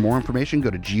 For more information,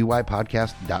 go to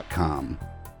GUIPodcast.com.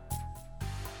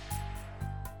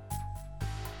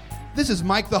 This is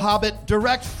Mike the Hobbit,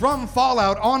 direct from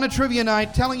Fallout on a trivia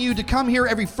night, telling you to come here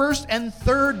every first and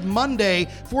third Monday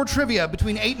for trivia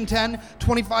between 8 and 10,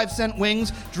 25-cent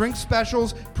wings, drink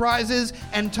specials, prizes,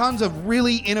 and tons of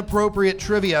really inappropriate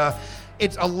trivia.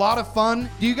 It's a lot of fun.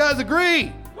 Do you guys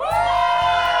agree?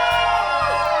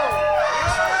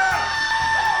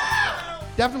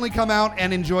 Definitely come out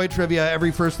and enjoy trivia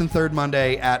every first and third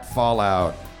Monday at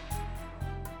Fallout.